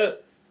 is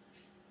that?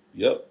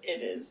 Yep.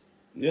 It is.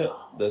 Yeah,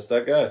 that's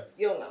that guy.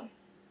 You'll know.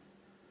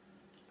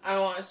 I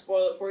don't want to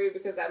spoil it for you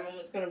because that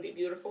moment's going to be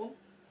beautiful.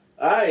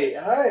 Alright,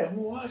 I'm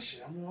gonna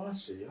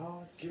watch it.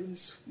 Y'all giving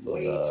this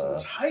way too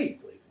much hype.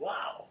 Like,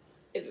 wow.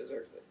 It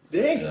deserves it.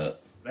 Damn.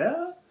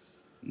 Yeah.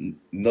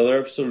 Another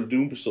episode of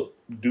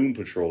Doom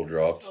Patrol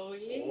dropped. Oh,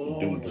 yeah.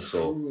 Doom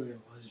Patrol.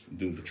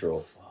 Doom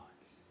Patrol.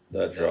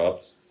 That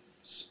dropped.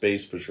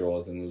 Space Patrol,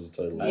 I think was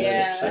the title.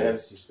 Yeah. I gotta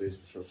see Space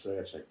Patrol, so I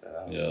gotta check that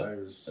out. Yeah. It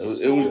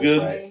was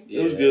good. Right.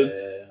 It was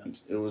good.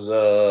 It was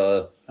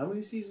How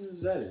many seasons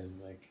is that in?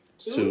 Like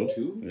 2?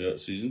 2? Yeah,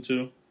 season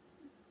 2.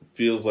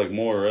 Feels like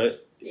more, right?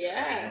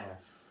 Yeah.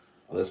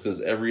 That's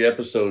because every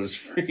episode is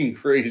freaking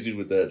crazy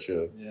with that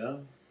show. Yeah.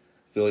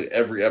 I feel like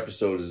every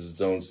episode is its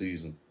own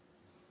season.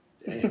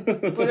 Damn.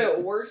 But it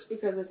works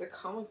because it's a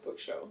comic book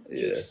show.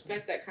 You Yeah.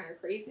 expect that kind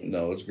of craziness.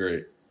 No, it's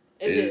great.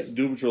 It is.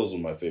 Doom Patrol is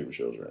one of my favorite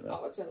shows right now.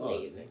 Oh, it's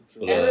amazing.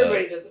 But,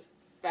 Everybody does a You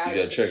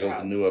fabulous gotta check job.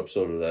 out the new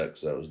episode of that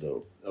because that was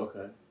dope.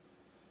 Okay.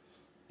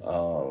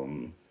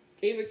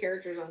 Favorite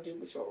characters on Doom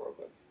Patrol, real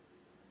quick.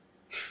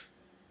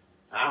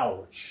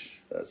 Ouch.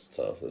 That's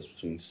tough. That's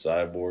between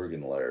Cyborg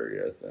and Larry,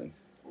 I think.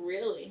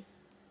 Really?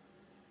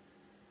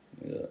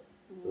 Yeah.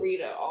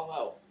 Rita, all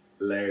out.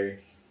 Larry.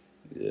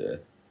 Yeah.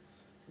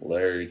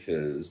 Larry,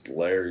 because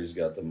Larry's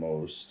got the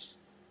most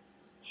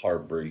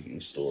heartbreaking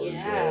story,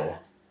 bro.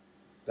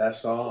 That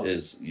song.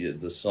 Is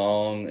the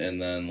song,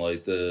 and then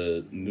like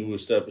the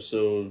newest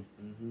episode,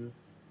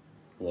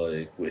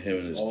 like with him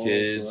and his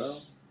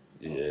kids.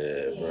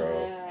 Yeah,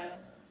 bro. Yeah.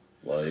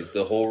 Like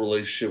the whole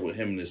relationship with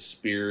him and his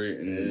spirit,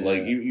 and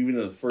like even in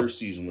the first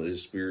season with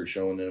his spirit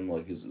showing him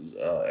like his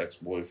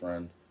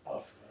ex-boyfriend.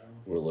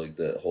 Where like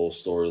that whole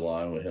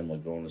storyline with him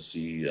like going to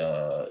see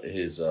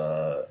his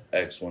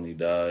ex when he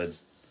died.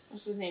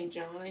 What's his name?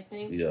 John, I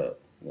think. Yeah,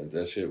 like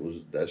that shit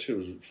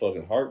was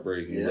fucking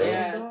heartbreaking, bro.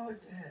 Yeah. Dog,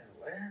 damn,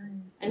 Larry.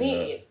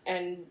 And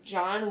and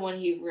John, when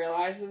he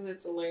realizes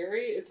it's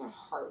Larry, it's a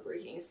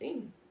heartbreaking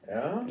scene.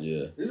 Yeah.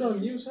 Yeah. This is on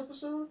the newest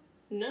episode.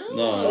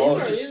 No,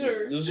 these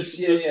are just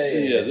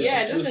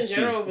in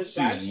general of his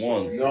season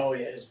 1. backstory. No,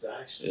 yeah, his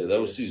backstory. Yeah,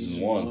 that was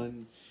season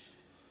 1.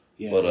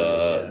 Yeah,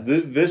 But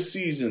this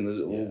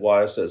season,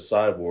 why I said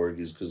Cyborg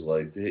is because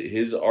like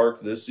his arc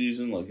this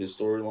season, like his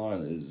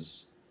storyline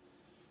is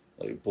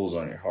like it pulls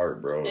on your heart,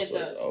 bro. It's It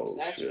like, does. oh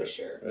That's shit, for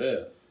sure.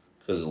 Yeah.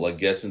 because it like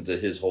gets into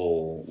his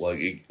whole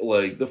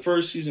like the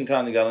first season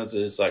kind of got into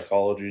his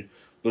psychology,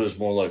 but it's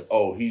more like,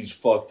 oh, he's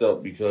fucked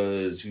up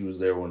because he was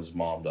there when his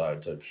mom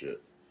died type shit.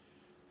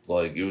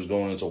 Like it was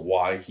going into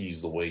why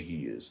he's the way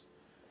he is.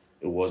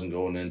 It wasn't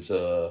going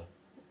into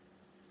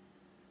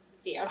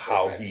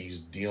how he's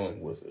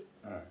dealing with it.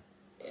 All right.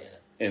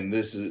 Yeah. And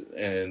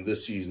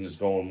this season is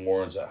going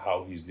more into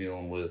how he's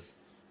dealing with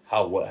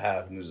how what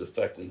happened is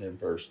affecting him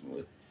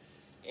personally.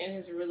 And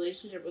his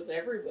relationship with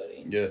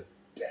everybody. Yeah.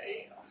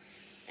 Damn.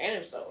 And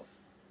himself.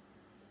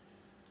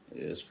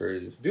 Yeah, it's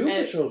crazy. Doom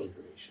Patrol's a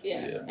great show.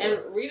 Yeah. Yeah,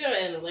 And Rita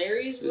and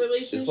Larry's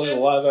relationship. It's like a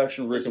live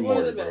action Rick is and one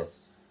Morty, of the bro.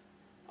 best.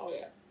 Oh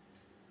yeah.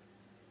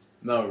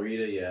 No,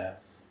 Rita, yeah.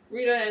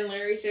 Rita and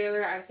Larry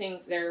together, I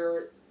think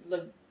they're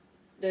the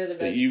best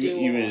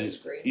duo on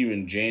screen.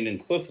 Even Jane and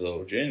Cliff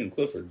though. Jane and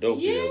Cliff are dope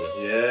together.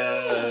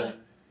 Yeah.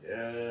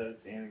 Yeah,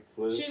 Danny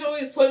Cliff. She's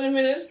always putting him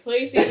in his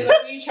place, even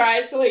though he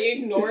tries to like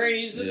ignore it. And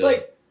he's just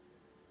like,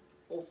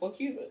 "Well, fuck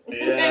you then,"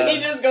 Yeah. and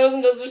he just goes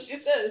and does what she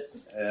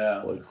says.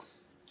 Yeah. Like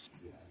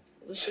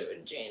The shit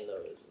with Jane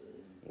though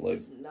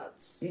is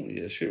nuts.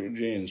 yeah, shit with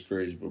Jane's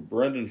crazy, but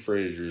Brendan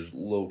Fraser is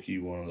low key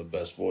one of the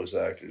best voice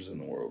actors in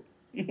the world.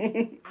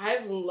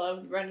 I've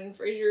loved Brendan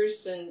Fraser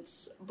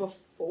since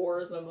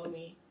before The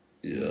Mummy.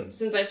 Yeah.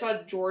 Since I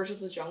saw George of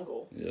the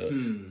Jungle. Yeah.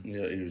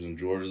 Yeah, he was in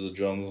George of the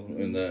Jungle.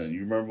 And then,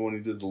 you remember when he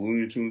did the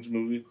Looney Tunes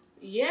movie?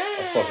 Yeah.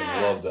 I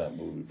fucking love that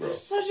movie, bro. That's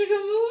such a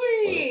good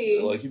movie.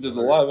 Like, he did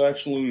the live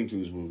action Looney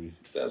Tunes movie.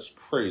 That's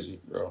crazy,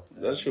 bro.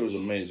 That shit was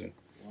amazing.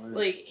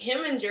 Like,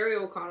 him and Jerry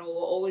O'Connell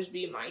will always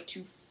be my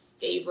two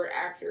favorite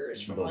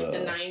actors from, like, the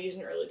 90s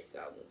and early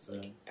 2000s,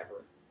 like,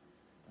 ever.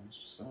 That's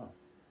what's up.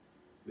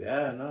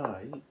 Yeah, no.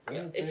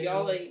 If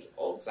y'all like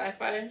old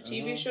sci-fi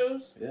TV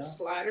shows, Yeah.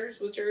 Sliders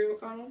with Jerry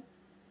O'Connell,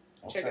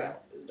 check it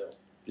out. It's dope.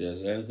 Yeah,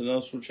 is there anything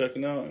else we're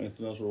checking out?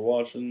 Anything else we're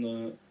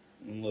watching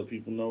and let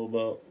people know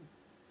about?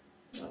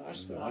 I've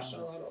just been watching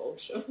a lot of old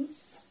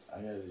shows.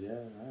 I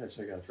gotta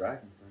check out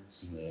Dragon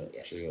Prince. Yeah,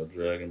 Yes. check out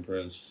Dragon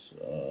Prince.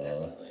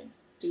 Definitely.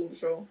 Doom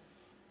Patrol.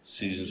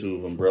 Season 2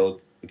 of Umbrella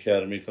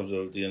Academy comes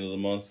out at the end of the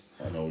month.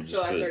 I know we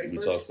July 31st. we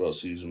talked about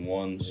season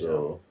 1,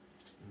 so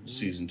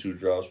season 2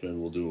 drops. Maybe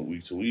we'll do it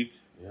week to week.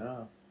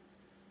 Yeah.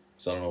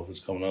 So I don't know if it's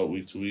coming out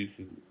week to week.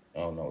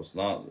 Oh no, it's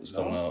not. It's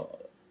coming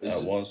out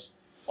at once.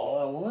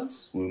 All at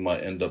once? We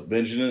might end up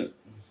binging it.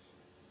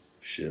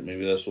 Shit,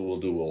 maybe that's what we'll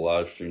do. We'll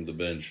live stream the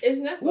binge. It's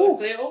Netflix.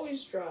 They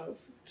always drop.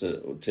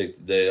 We'll take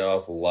the day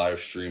off. We'll live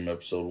stream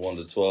episode 1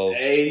 to 12.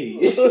 Hey.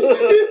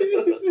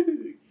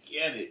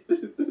 Get it.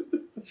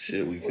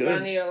 Shit, we We're gonna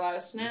could. need a lot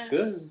of snacks.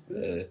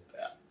 Good.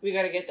 Yeah. We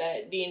gotta get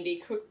that D&D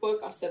cookbook.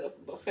 I'll set up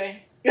a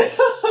buffet.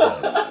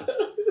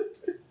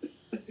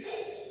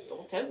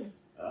 Don't tell me.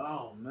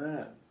 Oh,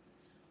 man.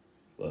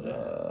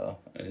 But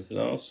anything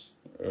else?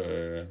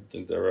 Or I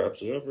think that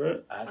wraps it up,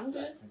 right? I I'm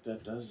good. think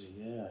that does it,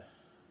 yeah.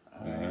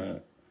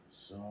 Alright.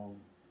 So,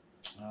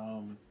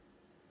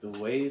 the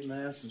wave,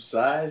 man,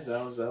 subsides.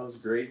 That was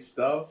great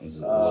stuff. Is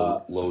it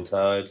low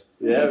tide?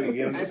 Yeah, we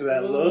get into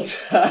that low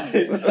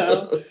tide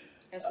now.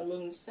 As the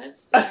moon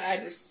sets, the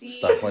tide recedes.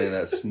 Stop playing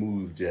that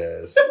smooth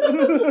jazz.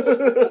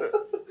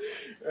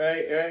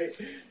 Right.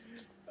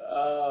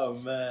 Oh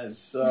man.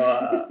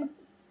 So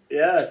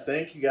yeah,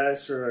 thank you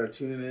guys for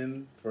tuning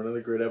in for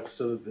another great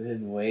episode of The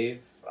Hidden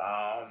Wave.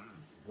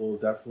 We'll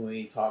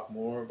definitely talk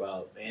more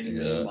about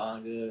anime,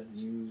 manga,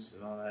 news,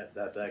 and all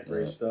that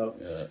great stuff.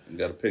 Yeah, you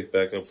got to pick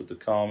back up with the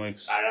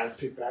comics. I got to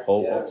pick back up.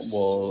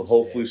 Well,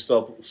 hopefully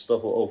stuff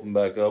will open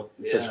back up.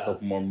 Yeah. Catch a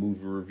couple more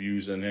movie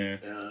reviews in here.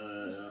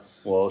 Yeah.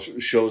 Well,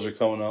 shows are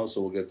coming out,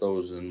 so we'll get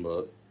those in,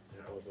 but...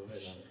 Yeah, we'll go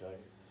ahead and cut.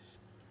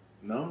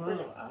 No,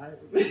 all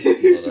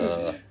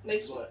right.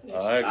 Next one.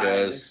 All right,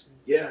 guys.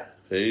 Yeah.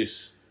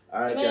 Peace.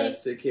 All right,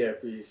 guys. Take care.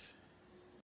 Peace.